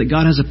understand that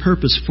God has a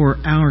purpose for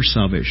our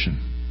salvation.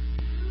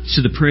 It's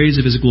to the praise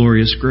of His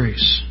glorious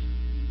grace.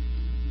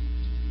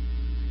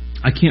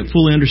 I can't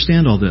fully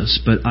understand all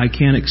this, but I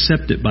can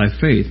accept it by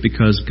faith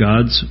because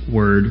God's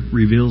Word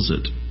reveals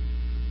it.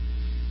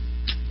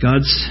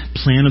 God's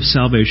plan of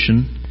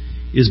salvation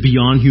is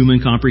beyond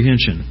human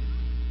comprehension.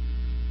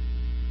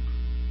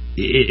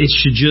 It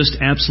should just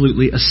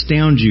absolutely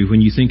astound you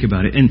when you think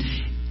about it. And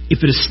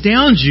if it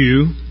astounds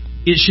you,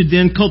 it should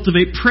then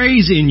cultivate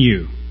praise in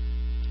you.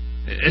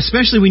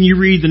 Especially when you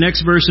read the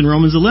next verse in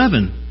Romans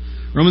 11.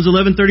 Romans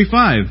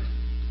 11:35.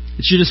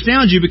 It should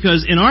astound you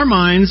because in our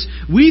minds,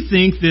 we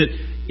think that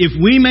if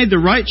we made the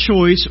right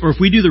choice, or if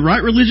we do the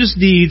right religious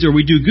deeds, or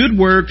we do good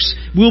works,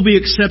 we'll be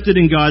accepted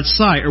in God's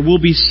sight, or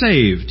we'll be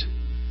saved.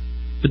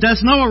 But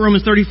that's not what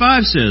Romans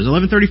 35 says.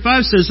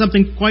 11:35 says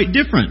something quite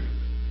different.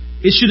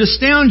 It should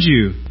astound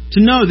you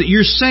to know that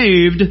you're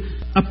saved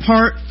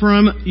apart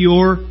from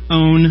your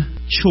own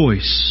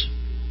choice,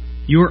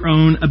 your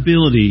own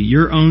ability,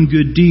 your own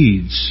good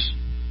deeds.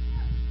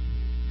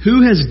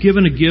 Who has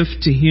given a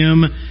gift to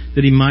him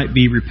that he might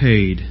be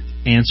repaid?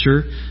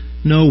 Answer,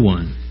 no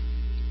one.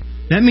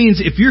 That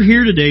means if you're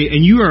here today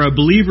and you are a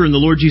believer in the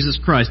Lord Jesus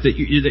Christ, that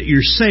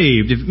you're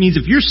saved, it means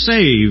if you're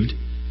saved,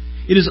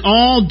 it is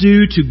all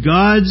due to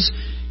God's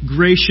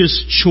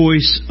gracious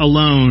choice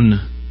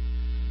alone.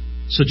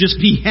 So just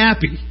be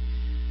happy.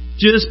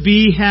 Just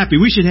be happy.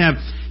 We should have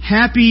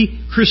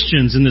happy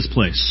Christians in this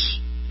place,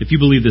 if you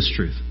believe this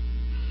truth.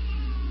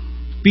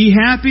 Be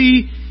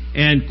happy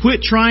and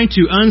quit trying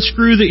to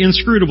unscrew the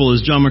inscrutable,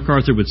 as John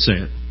MacArthur would say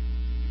it.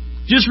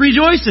 Just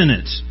rejoice in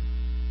it.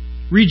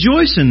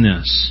 Rejoice in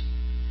this.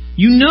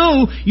 You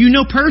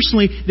know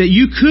personally that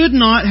you could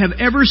not have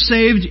ever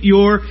saved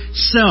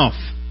yourself.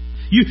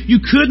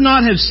 You could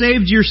not have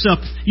saved yourself.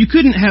 You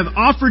couldn't have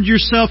offered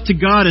yourself to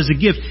God as a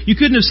gift. You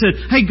couldn't have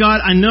said, hey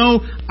God, I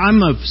know I'm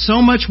of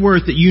so much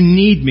worth that you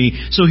need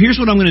me. So here's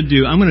what I'm going to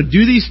do. I'm going to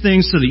do these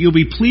things so that you'll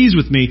be pleased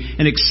with me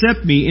and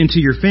accept me into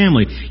your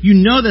family.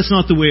 You know that's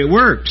not the way it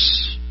works.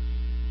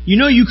 You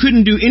know you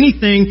couldn't do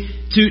anything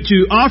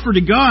to offer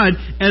to God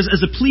as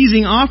a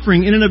pleasing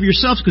offering in and of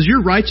yourself because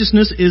your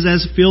righteousness is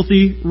as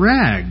filthy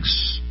rags.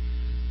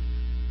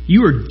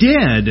 You are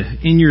dead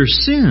in your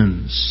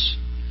sins.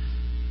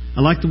 I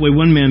like the way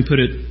one man put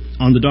it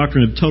on the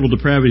doctrine of total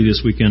depravity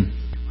this weekend.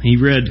 He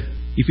read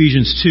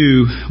Ephesians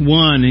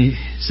 2:1. He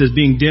says,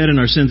 being dead in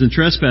our sins and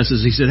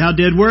trespasses, he said, how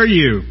dead were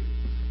you?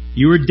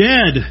 You were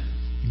dead.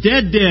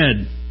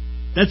 Dead.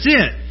 That's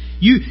it.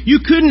 You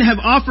couldn't have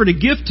offered a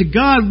gift to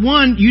God.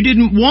 One, you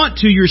didn't want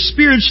to. You're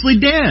spiritually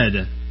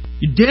dead.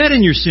 You're dead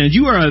in your sins.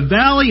 You are a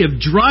valley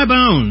of dry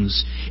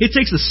bones. It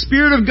takes the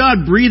Spirit of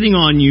God breathing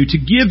on you to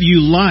give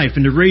you life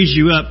and to raise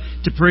you up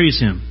to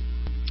praise Him.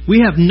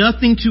 We have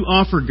nothing to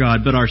offer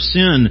God but our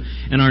sin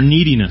and our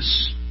neediness.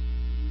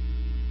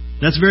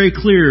 That's very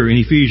clear in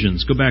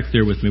Ephesians. Go back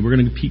there with me. We're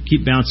going to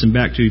keep bouncing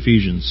back to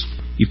Ephesians.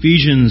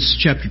 Ephesians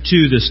chapter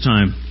 2 this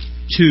time.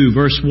 2,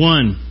 verse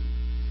 1.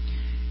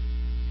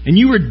 And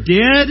you were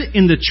dead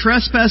in the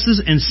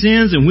trespasses and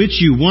sins in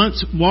which you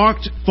once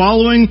walked,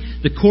 following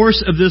the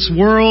course of this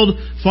world,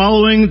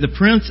 following the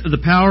prince of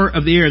the power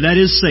of the air. That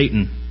is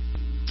Satan.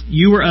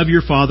 You were of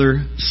your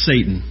father,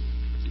 Satan,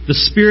 the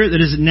spirit that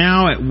is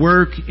now at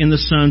work in the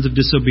sons of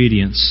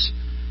disobedience,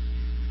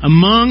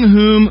 among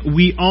whom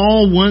we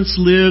all once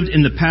lived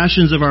in the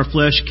passions of our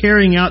flesh,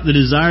 carrying out the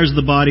desires of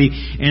the body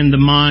and the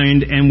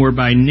mind, and were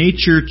by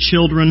nature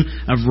children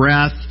of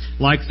wrath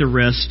like the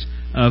rest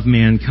of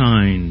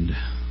mankind.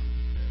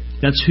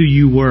 That's who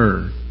you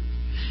were.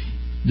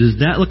 Does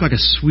that look like a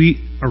sweet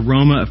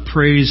aroma of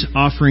praise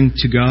offering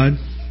to God?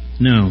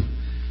 No.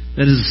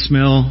 That is the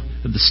smell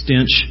of the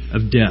stench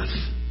of death.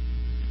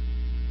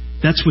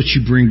 That's what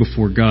you bring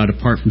before God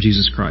apart from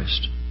Jesus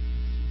Christ.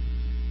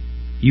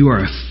 You are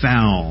a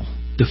foul,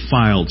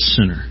 defiled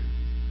sinner.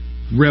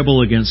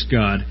 Rebel against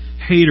God.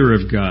 Hater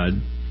of God.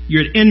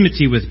 You're at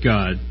enmity with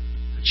God.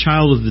 A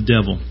child of the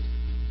devil.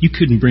 You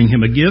couldn't bring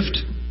Him a gift.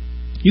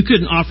 You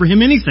couldn't offer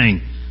Him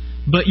anything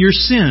but your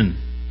sin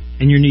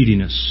and your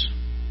neediness.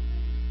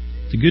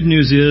 The good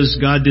news is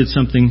God did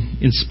something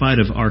in spite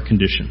of our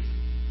condition.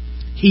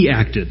 He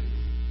acted.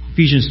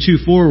 Ephesians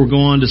 2:4 will go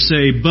on to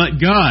say, but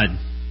God,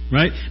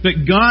 right?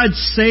 But God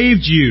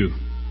saved you.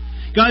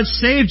 God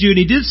saved you, and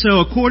He did so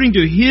according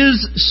to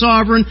His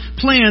sovereign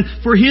plan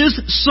for His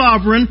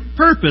sovereign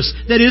purpose.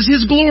 That is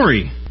His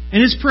glory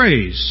and His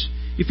praise.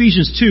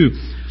 Ephesians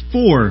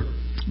 2:4.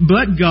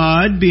 But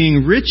God,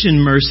 being rich in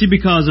mercy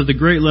because of the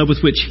great love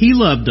with which He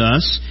loved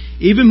us,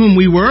 even when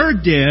we were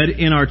dead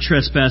in our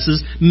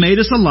trespasses, made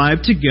us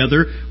alive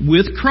together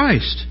with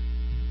Christ.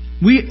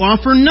 We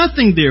offer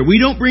nothing there. We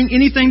don't bring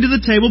anything to the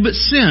table but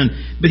sin.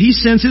 But He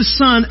sends His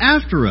Son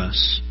after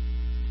us.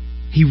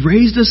 He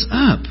raised us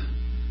up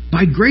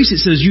By grace, it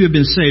says, you have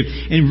been saved,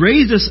 and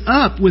raised us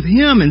up with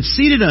Him and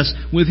seated us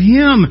with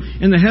Him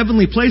in the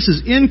heavenly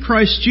places in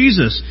Christ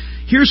Jesus.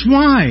 Here's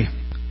why.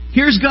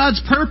 Here's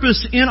God's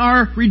purpose in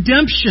our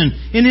redemption,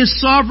 in His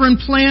sovereign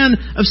plan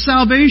of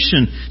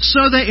salvation,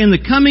 so that in the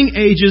coming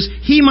ages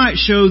He might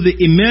show the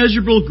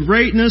immeasurable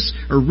greatness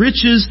or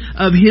riches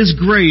of His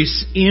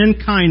grace and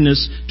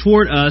kindness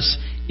toward us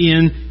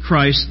in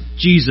Christ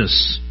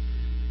Jesus.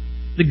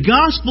 The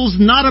gospel's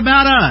not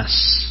about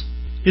us.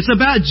 It's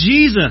about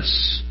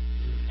Jesus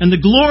and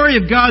the glory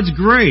of God's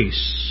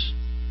grace.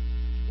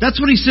 That's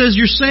what He says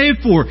you're saved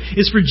for.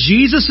 It's for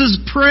Jesus'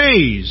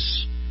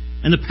 praise.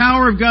 And the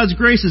power of God's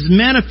grace is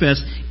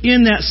manifest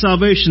in that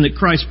salvation that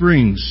Christ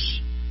brings.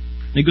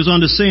 And He goes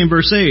on to say in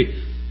verse 8,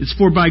 it's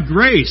for by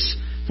grace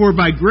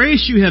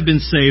you have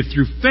been saved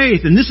through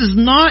faith. And this is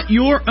not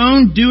your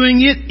own doing,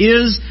 it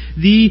is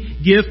the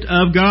gift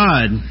of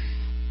God.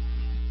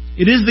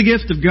 It is the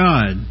gift of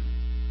God.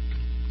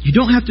 You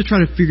don't have to try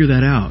to figure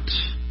that out.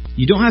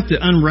 You don't have to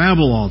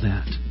unravel all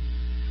that.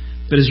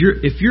 But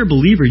if you're a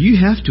believer, you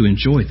have to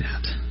enjoy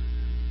that.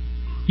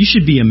 You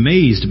should be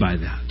amazed by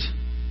that.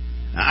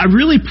 I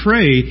really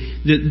pray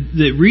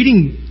that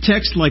reading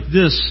text like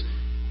this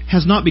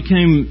has not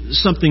become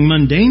something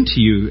mundane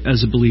to you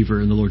as a believer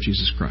in the Lord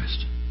Jesus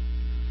Christ.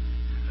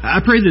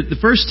 I pray that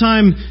the first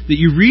time that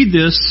you read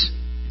this,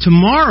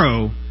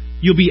 tomorrow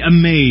you'll be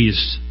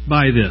amazed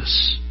by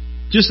this,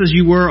 just as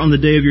you were on the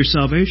day of your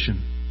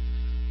salvation.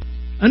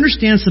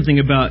 Understand something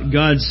about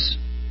God's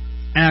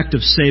act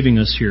of saving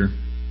us here.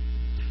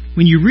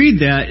 When you read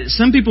that,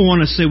 some people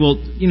want to say,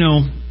 well,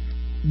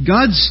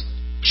 God's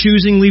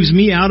choosing leaves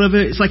me out of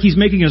it. It's like He's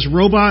making us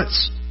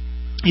robots.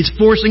 He's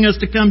forcing us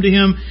to come to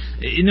Him.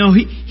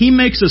 He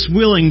makes us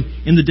willing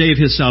in the day of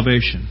His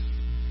salvation.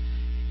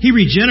 He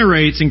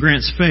regenerates and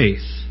grants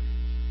faith.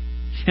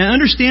 And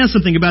understand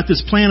something about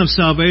this plan of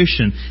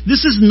salvation.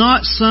 This is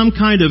not some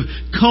kind of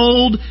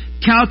cold,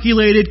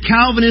 calculated,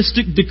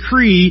 Calvinistic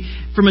decree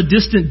from a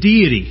distant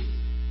deity.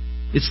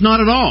 It's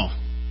not at all.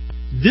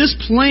 This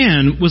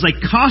plan was a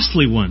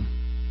costly one.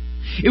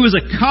 It was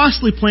a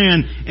costly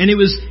plan, and it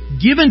was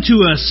given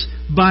to us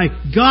by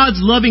God's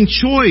loving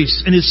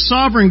choice and His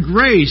sovereign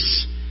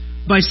grace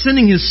by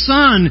sending His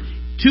Son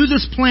to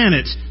this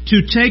planet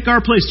to take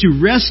our place, to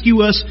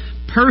rescue us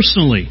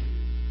personally.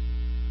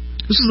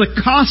 This is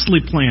a costly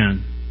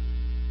plan.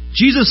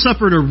 Jesus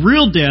suffered a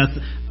real death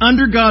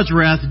under God's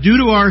wrath due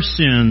to our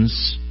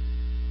sins.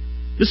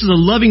 This is a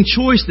loving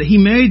choice that He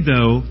made,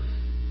 though,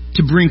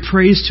 to bring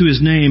praise to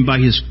His name by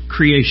His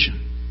creation.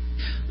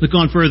 Look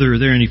on further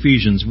there in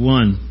Ephesians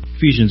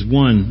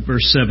 1,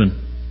 verse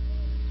 7.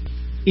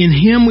 In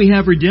Him we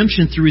have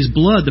redemption through His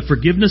blood, the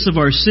forgiveness of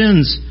our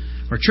sins,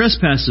 our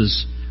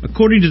trespasses,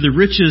 according to the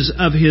riches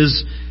of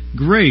His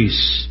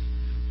grace,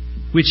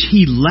 which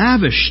He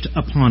lavished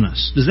upon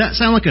us. Does that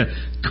sound like a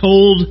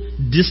cold,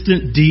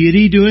 distant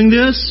deity doing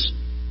this?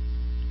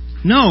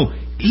 No.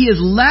 He has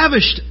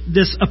lavished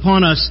this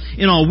upon us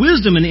in all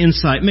wisdom and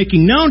insight,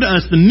 making known to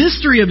us the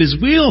mystery of His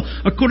will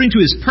according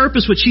to His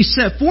purpose, which He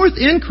set forth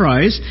in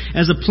Christ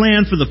as a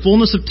plan for the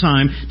fullness of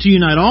time to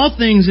unite all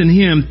things in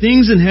Him,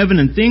 things in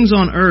heaven and things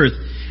on earth.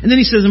 And then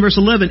He says in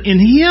verse 11, in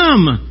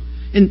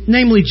Him,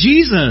 namely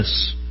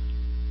Jesus,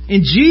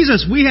 in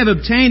Jesus we have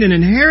obtained an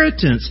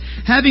inheritance,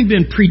 having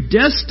been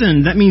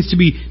predestined, that means to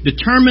be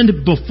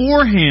determined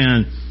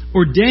beforehand,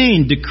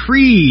 ordained,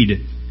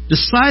 decreed,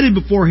 decided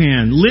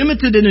beforehand,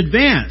 limited in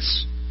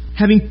advance,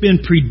 having been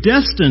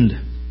predestined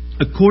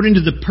according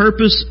to the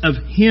purpose of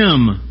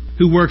Him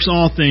who works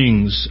all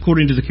things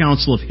according to the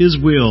counsel of His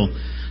will,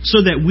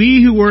 so that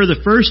we who were the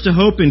first to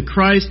hope in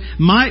Christ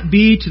might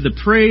be to the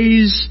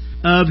praise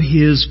of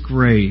His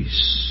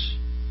grace.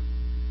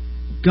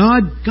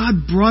 God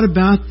brought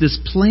about this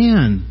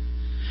plan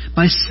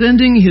by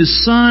sending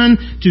His Son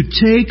to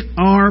take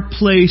our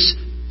place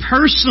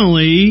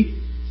personally.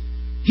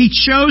 He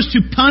chose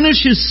to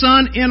punish His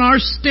Son in our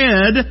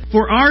stead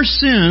for our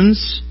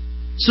sins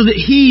so that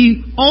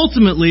He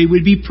ultimately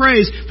would be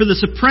praised for the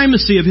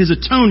supremacy of His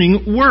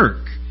atoning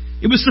work.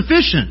 It was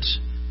sufficient.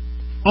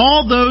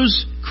 All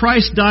those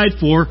Christ died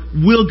for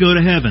will go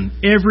to heaven.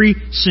 Every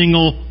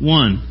single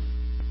one.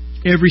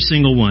 Every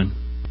single one.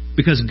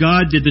 Because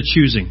God did the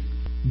choosing.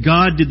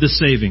 God did the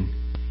saving.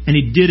 And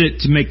He did it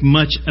to make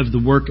much of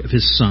the work of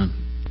His Son.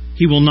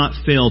 He will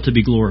not fail to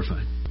be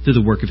glorified through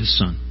the work of His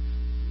Son.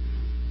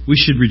 We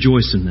should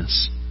rejoice in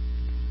this.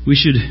 We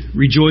should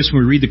rejoice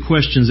when we read the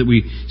questions that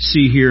we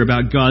see here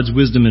about God's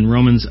wisdom in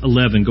Romans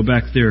 11. Go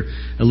back there,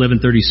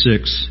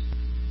 11:36.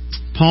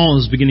 Paul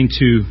is beginning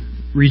to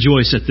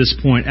rejoice at this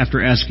point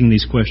after asking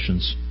these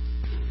questions.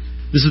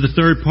 This is the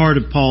third part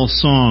of Paul's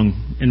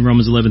song in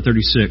Romans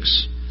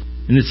 11:36.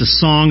 And it's a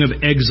song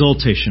of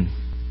exultation.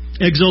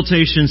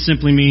 Exultation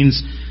simply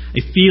means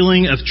a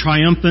feeling of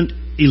triumphant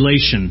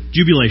elation,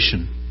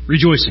 jubilation,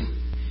 rejoicing.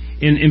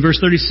 In verse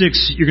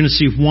 36, you're going to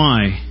see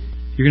why.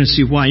 You're going to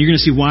see why. You're going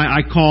to see why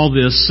I call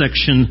this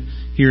section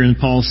here in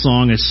Paul's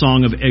song a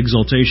song of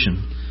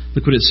exaltation.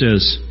 Look what it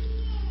says.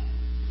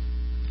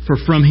 For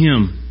from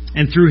Him,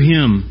 and through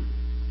Him,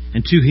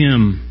 and to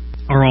Him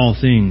are all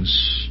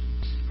things.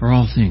 Are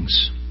all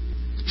things.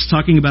 It's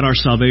talking about our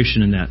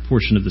salvation in that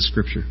portion of the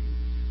Scripture.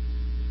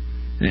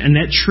 And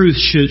that truth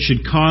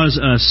should cause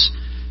us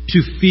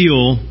to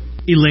feel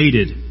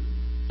elated.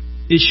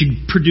 It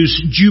should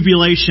produce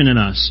jubilation in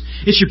us.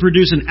 It should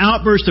produce an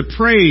outburst of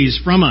praise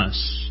from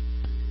us.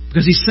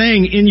 Because He's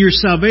saying in your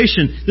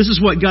salvation, this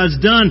is what God's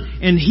done,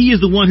 and He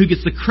is the one who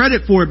gets the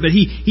credit for it, but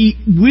He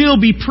will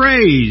be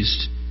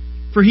praised.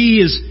 For He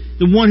is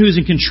the one who is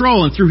in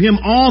control, and through Him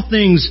all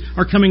things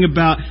are coming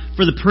about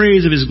for the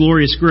praise of His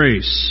glorious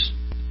grace.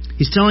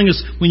 He's telling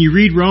us, when you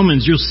read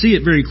Romans, you'll see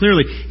it very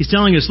clearly. He's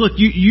telling us, look,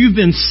 you've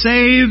been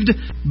saved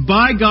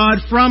by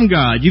God from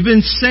God. You've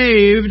been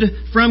saved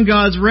from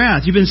God's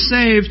wrath. You've been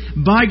saved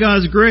by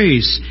God's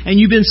grace. And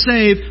you've been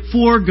saved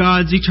for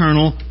God's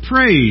eternal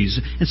praise.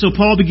 And so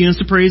Paul begins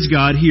to praise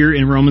God here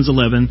in Romans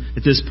 11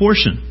 at this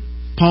portion.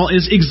 Paul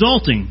is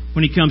exulting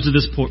when he comes to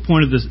this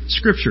point of the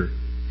Scripture.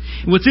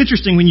 What's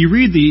interesting, when you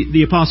read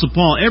the Apostle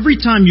Paul, every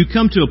time you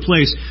come to a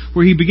place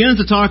where he begins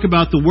to talk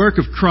about the work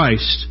of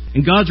Christ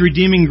and God's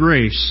redeeming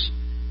grace,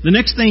 the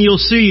next thing you'll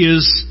see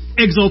is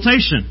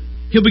exaltation.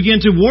 He'll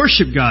begin to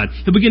worship God.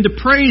 He'll begin to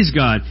praise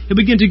God. He'll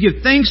begin to give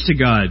thanks to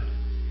God.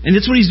 And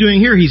that's what he's doing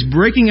here. He's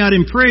breaking out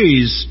in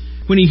praise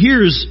when he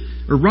hears,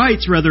 or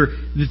writes rather,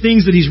 the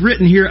things that he's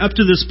written here up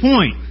to this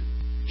point.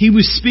 He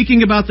was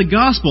speaking about the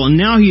gospel, and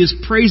now he is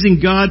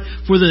praising God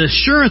for the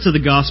assurance of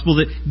the gospel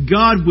that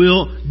God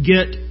will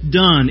get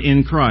done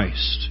in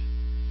Christ.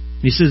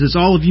 And he says, it's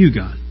all of you,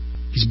 God.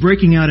 He's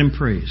breaking out in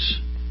praise.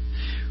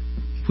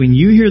 When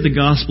you hear the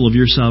gospel of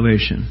your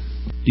salvation,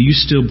 do you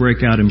still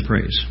break out in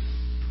praise?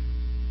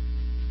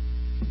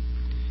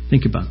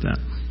 Think about that.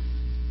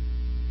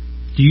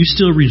 Do you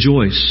still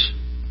rejoice,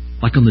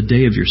 like on the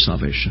day of your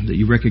salvation, that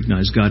you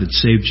recognize God had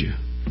saved you?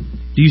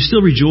 Do you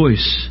still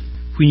rejoice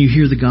when you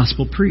hear the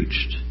gospel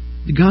preached?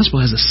 The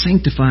gospel has a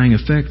sanctifying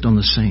effect on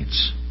the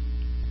saints.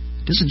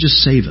 It doesn't just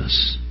save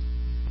us.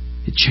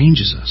 It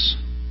changes us.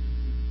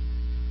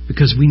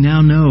 Because we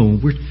now know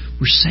we're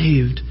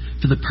saved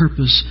for the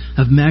purpose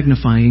of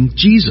magnifying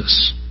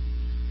Jesus.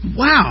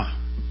 Wow!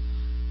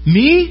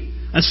 Me,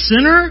 a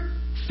sinner,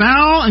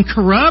 foul and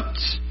corrupt,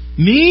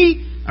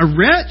 me, a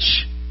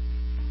wretch,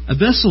 a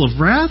vessel of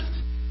wrath,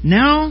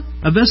 now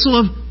a vessel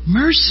of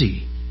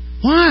mercy.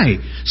 Why?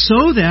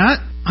 So that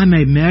I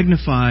may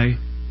magnify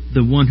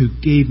the one who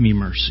gave me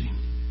mercy,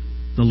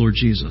 the Lord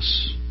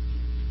Jesus.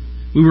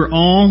 We were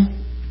all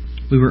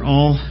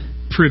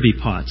privy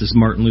pots, as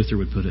Martin Luther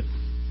would put it.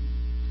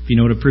 If you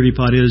know what a privy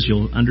pot is,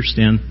 you'll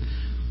understand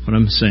what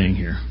I'm saying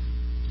here.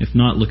 If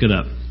not, look it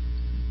up.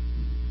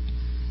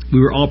 We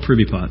were all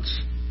privy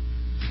pots,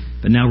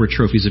 but now we're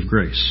trophies of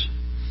grace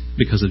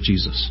because of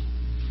Jesus.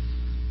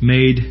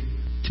 Made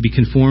to be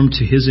conformed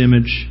to His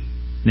image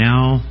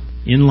now,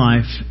 in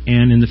life,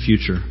 and in the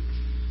future,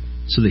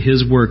 so that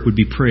His work would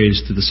be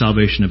praised through the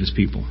salvation of His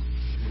people.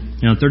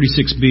 Now, in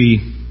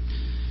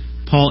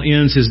 36b, Paul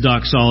ends his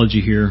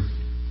doxology here,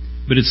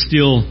 but it's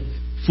still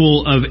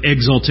full of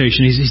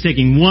exaltation. He's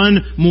taking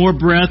one more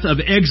breath of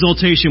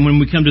exaltation when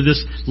we come to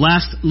this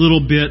last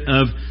little bit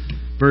of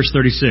verse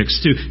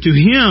 36. To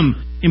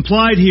Him,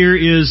 implied here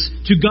is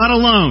to God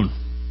alone,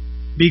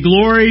 be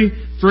glory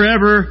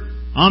forever.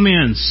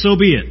 Amen. So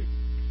be it.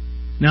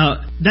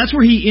 Now, that's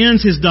where he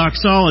ends his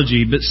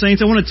doxology. But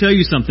saints, I want to tell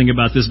you something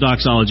about this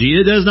doxology.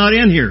 It does not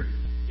end here.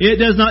 It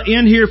does not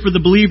end here for the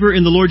believer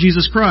in the Lord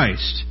Jesus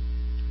Christ.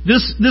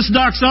 This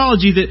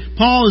doxology that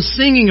Paul is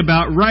singing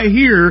about right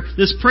here,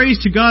 this praise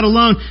to God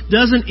alone,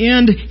 doesn't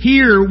end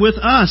here with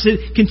us.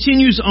 It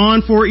continues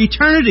on for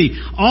eternity.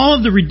 All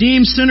of the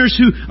redeemed sinners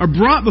who are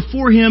brought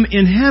before Him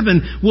in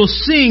heaven will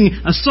sing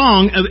a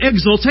song of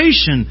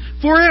exaltation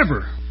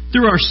forever.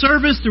 Through our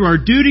service, through our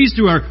duties,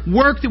 through our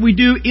work that we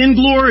do in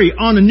glory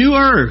on a new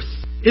earth.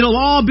 It'll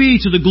all be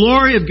to the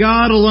glory of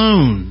God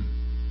alone.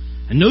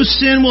 And no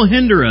sin will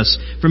hinder us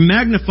from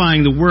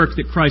magnifying the work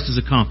that Christ has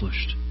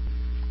accomplished.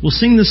 We'll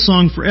sing this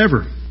song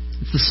forever.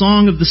 It's the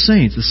song of the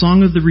saints, the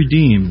song of the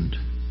redeemed.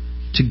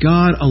 To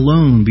God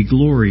alone be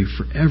glory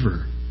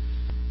forever.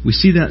 We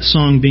see that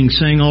song being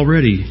sang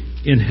already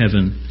in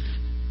heaven.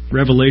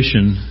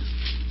 Revelation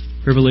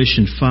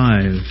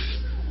 5.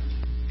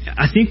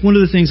 I think one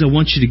of the things I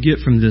want you to get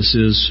from this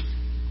is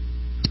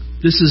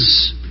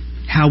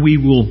how we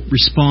will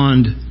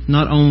respond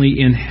not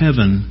only in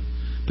heaven,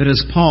 but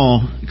as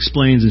Paul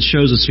explains and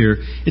shows us here,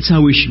 it's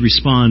how we should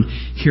respond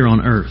here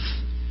on earth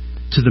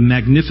to the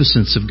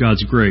magnificence of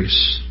God's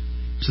grace,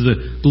 to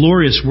the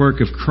glorious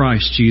work of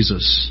Christ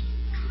Jesus.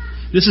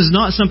 This is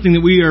not something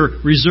that we are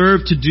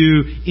reserved to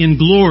do in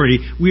glory.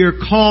 We are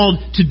called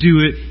to do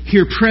it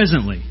here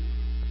presently.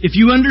 If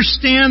you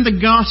understand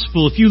the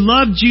gospel, if you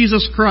love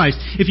Jesus Christ,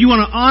 if you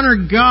want to honor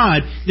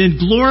God,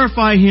 then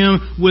glorify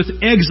Him with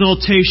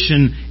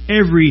exaltation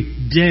every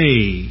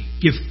day.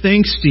 Give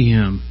thanks to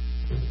Him.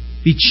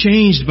 Be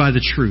changed by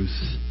the truth.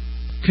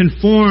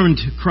 Conform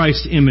to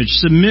Christ's image.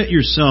 Submit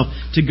yourself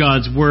to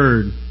God's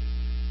Word.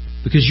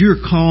 Because you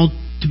are called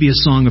to be a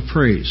song of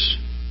praise.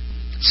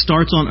 It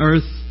starts on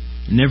earth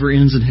and never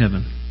ends in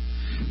heaven.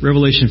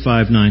 Revelation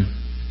 5:9.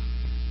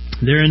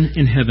 There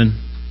in heaven,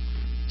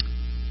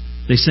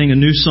 they sang a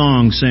new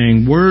song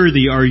saying,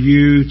 "Worthy are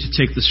you to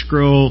take the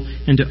scroll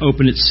and to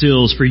open its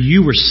seals, for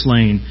you were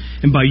slain,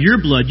 and by your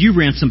blood you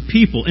ransomed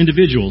people,"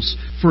 individuals,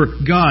 "for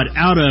God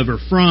out of or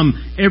from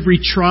every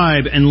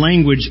tribe and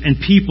language and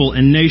people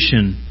and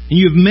nation. And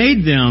you have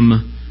made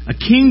them a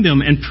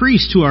kingdom and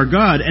priests to our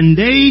God, and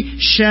they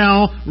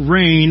shall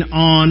reign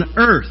on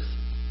earth."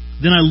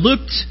 Then I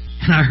looked,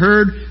 and I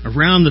heard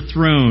around the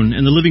throne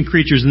and the living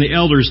creatures and the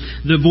elders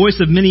the voice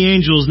of many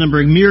angels,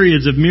 numbering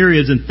myriads of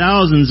myriads and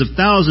thousands of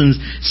thousands,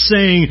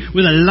 saying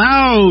with a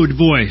loud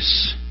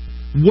voice,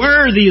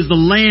 "Worthy is the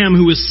Lamb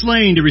who was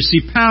slain to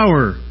receive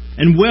power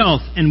and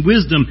wealth and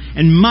wisdom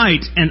and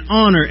might and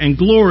honor and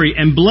glory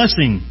and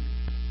blessing."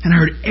 And I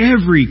heard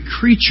every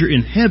creature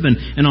in heaven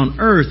and on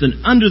earth and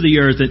under the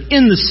earth and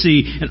in the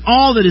sea and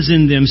all that is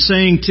in them,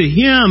 saying, "To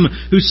Him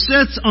who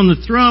sits on the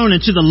throne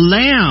and to the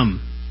Lamb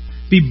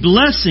be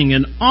blessing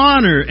and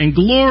honor and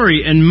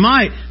glory and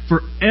might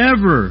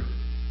forever."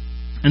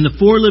 And the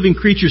four living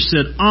creatures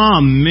said,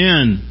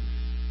 "Amen."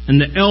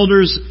 And the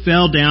elders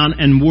fell down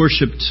and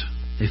worshipped.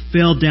 They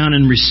fell down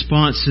in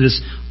response to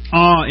this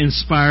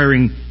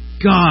awe-inspiring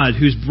God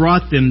who's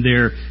brought them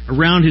there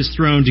around His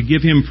throne to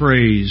give Him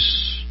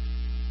praise.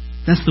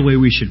 That's the way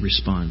we should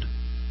respond.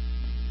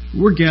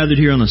 We're gathered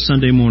here on a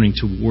Sunday morning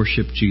to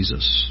worship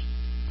Jesus.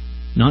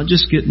 Not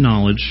just get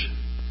knowledge,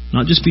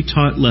 not just be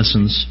taught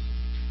lessons.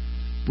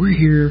 We're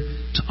here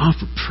to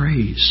offer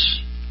praise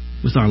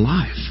with our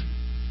life.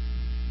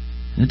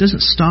 And it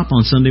doesn't stop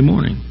on Sunday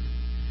morning.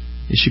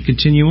 It should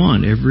continue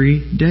on every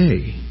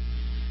day.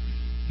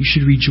 You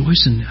should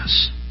rejoice in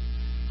this.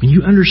 When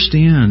you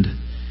understand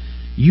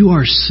you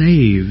are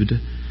saved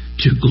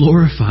to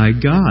glorify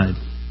God.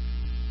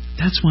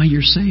 That's why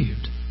you're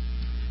saved.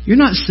 You're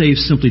not saved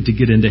simply to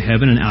get into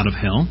heaven and out of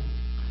hell.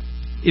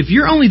 If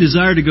your only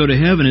desire to go to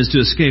heaven is to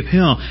escape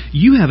hell,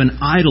 you have an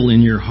idol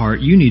in your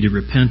heart you need to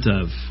repent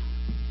of.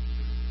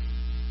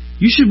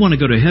 You should want to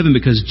go to heaven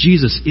because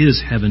Jesus is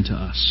heaven to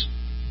us.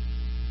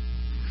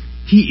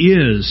 He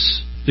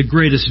is the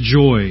greatest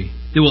joy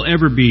that will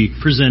ever be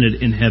presented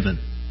in heaven.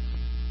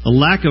 A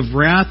lack of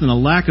wrath and a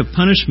lack of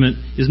punishment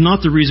is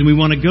not the reason we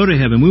want to go to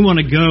heaven. We want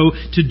to go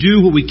to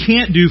do what we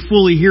can't do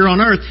fully here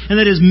on earth, and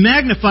that is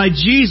magnify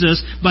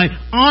Jesus by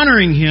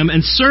honoring Him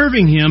and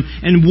serving Him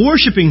and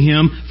worshiping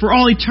Him for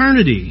all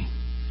eternity.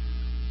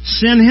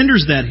 Sin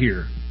hinders that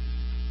here,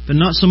 but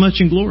not so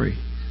much in glory.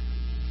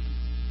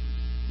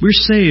 We're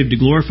saved to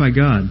glorify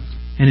God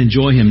and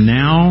enjoy Him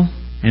now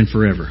and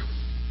forever.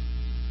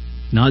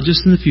 Not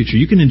just in the future.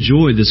 You can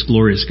enjoy this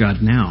glorious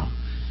God now.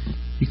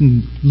 You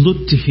can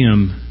look to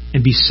Him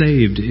and be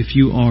saved if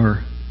you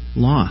are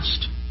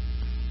lost.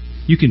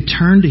 You can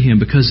turn to Him,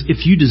 because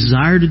if you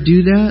desire to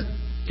do that,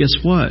 guess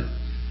what?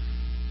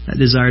 That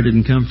desire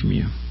didn't come from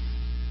you.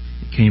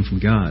 It came from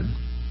God.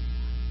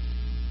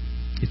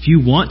 If you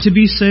want to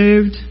be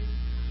saved,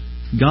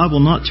 God will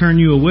not turn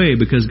you away,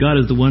 because God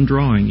is the one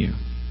drawing you.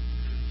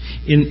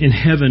 In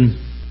heaven,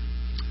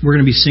 we're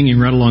going to be singing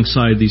right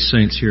alongside these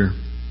saints here.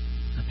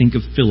 I think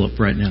of Philip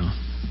right now.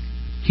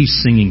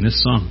 He's singing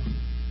this song.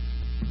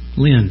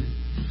 Lynn,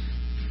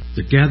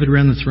 they're gathered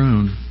around the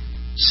throne,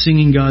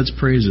 singing God's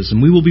praises,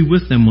 and we will be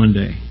with them one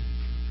day.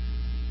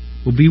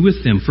 We'll be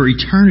with them for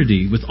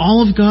eternity, with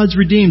all of God's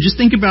redeemed. Just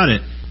think about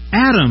it.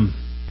 Adam,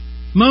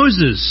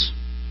 Moses,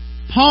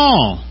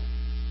 Paul,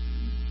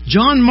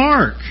 John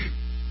Mark,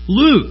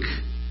 Luke,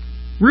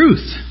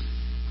 Ruth.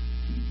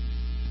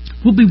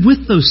 We'll be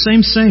with those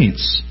same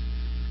saints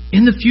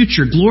in the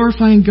future,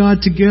 glorifying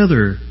God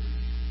together.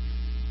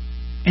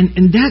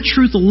 And that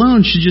truth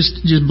alone should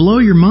just blow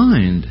your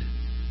mind.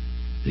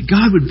 That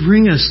God would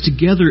bring us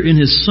together in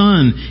His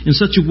Son in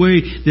such a way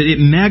that it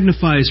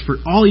magnifies for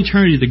all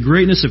eternity the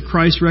greatness of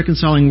Christ's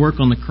reconciling work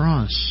on the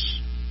cross.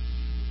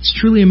 It's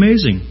truly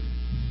amazing.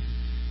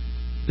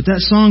 But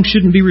that song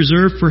shouldn't be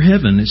reserved for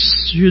heaven. It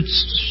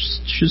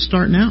should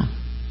start now.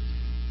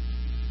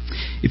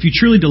 If you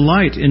truly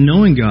delight in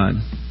knowing God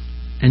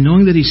and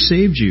knowing that He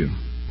saved you,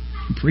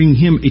 bring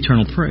Him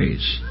eternal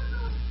praise,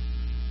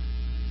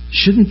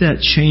 shouldn't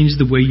that change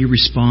the way you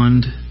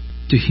respond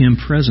to Him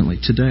presently,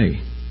 today?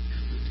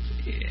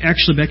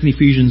 Actually, back in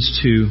Ephesians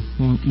 2,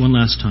 one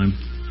last time,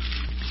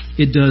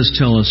 it does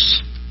tell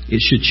us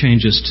it should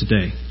change us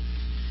today.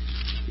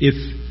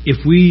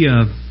 If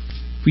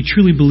we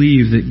truly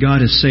believe that God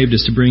has saved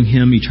us to bring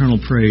Him eternal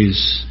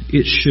praise,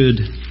 it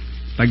should,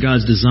 by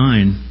God's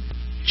design,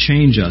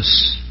 change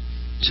us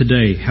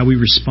today, how we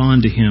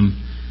respond to Him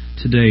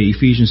today.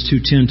 Ephesians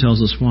 2:10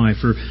 tells us why.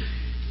 For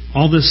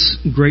all this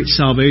great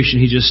salvation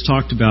He just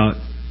talked about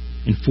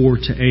in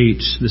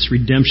 4-8, this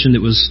redemption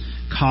that was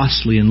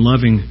costly and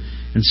loving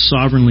and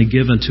sovereignly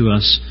given to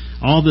us,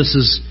 all this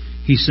is,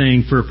 He's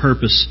saying, for a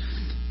purpose.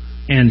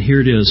 And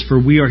here it is. For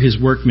we are His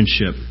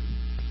workmanship,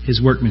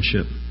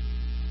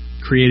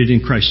 created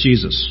in Christ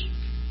Jesus,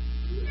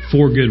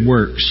 for good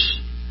works,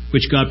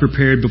 which God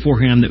prepared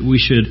beforehand that we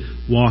should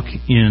walk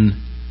in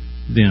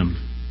them,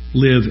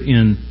 live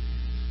in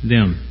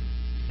them.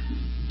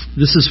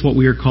 This is what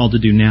we are called to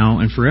do now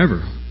and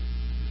forever.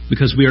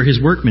 because we are His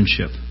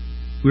workmanship.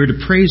 We are to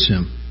praise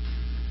Him.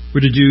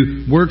 We're to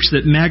do works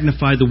that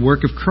magnify the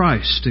work of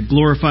Christ, to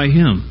glorify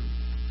Him.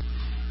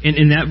 And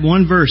in that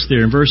one verse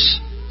there, in verse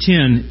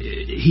 10,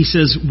 he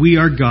says, we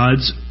are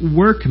God's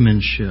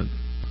workmanship.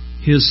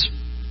 His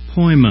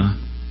poema.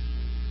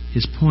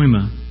 His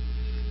poema.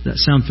 Does that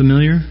sound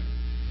familiar?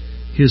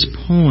 His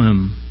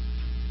poem.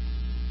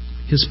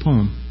 His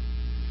poem.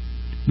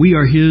 We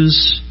are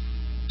His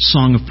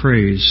song of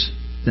praise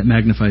that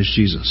magnifies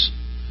Jesus.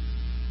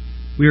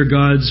 We are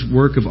God's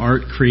work of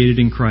art created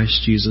in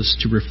Christ Jesus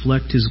to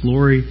reflect His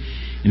glory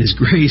and His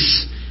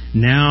grace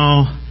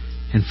now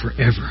and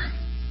forever.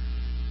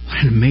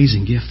 What an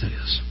amazing gift that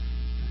is.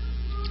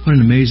 What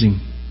an amazing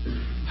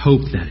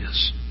hope that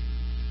is.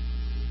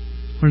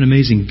 What an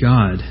amazing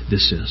God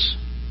this is.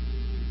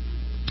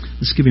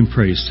 Let's give Him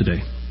praise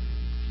today.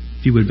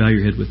 If you would bow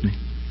your head with me.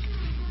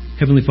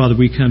 Heavenly Father,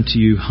 we come to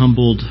You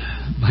humbled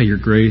by Your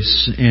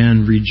grace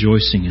and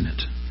rejoicing in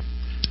it.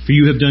 For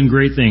You have done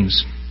great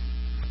things.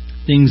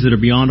 Things that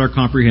are beyond our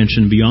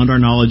comprehension, beyond our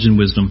knowledge and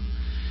wisdom.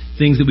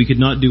 Things that we could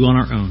not do on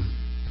our own.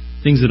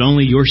 Things that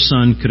only Your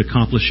Son could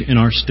accomplish in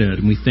our stead.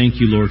 And we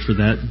thank You, Lord, for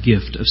that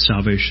gift of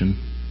salvation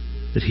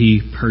that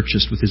He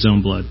purchased with His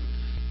own blood.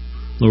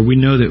 Lord, we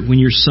know that when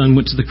Your Son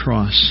went to the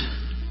cross,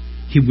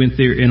 He went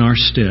there in our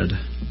stead.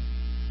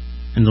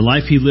 And the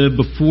life He lived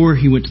before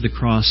He went to the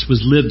cross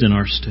was lived in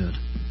our stead.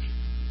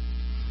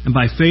 And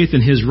by faith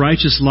in His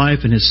righteous life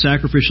and His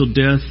sacrificial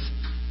death,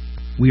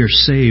 we are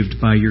saved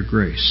by Your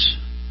grace.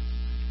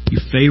 You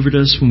favored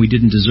us when we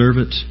didn't deserve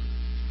it.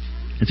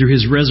 And through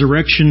His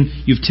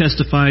resurrection, You've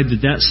testified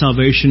that that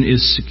salvation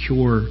is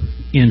secure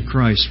in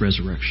Christ's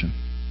resurrection.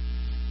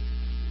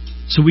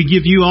 So we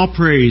give You all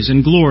praise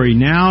and glory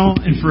now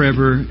and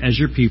forever as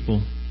Your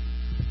people.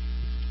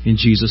 In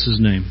Jesus'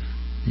 name,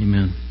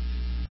 amen.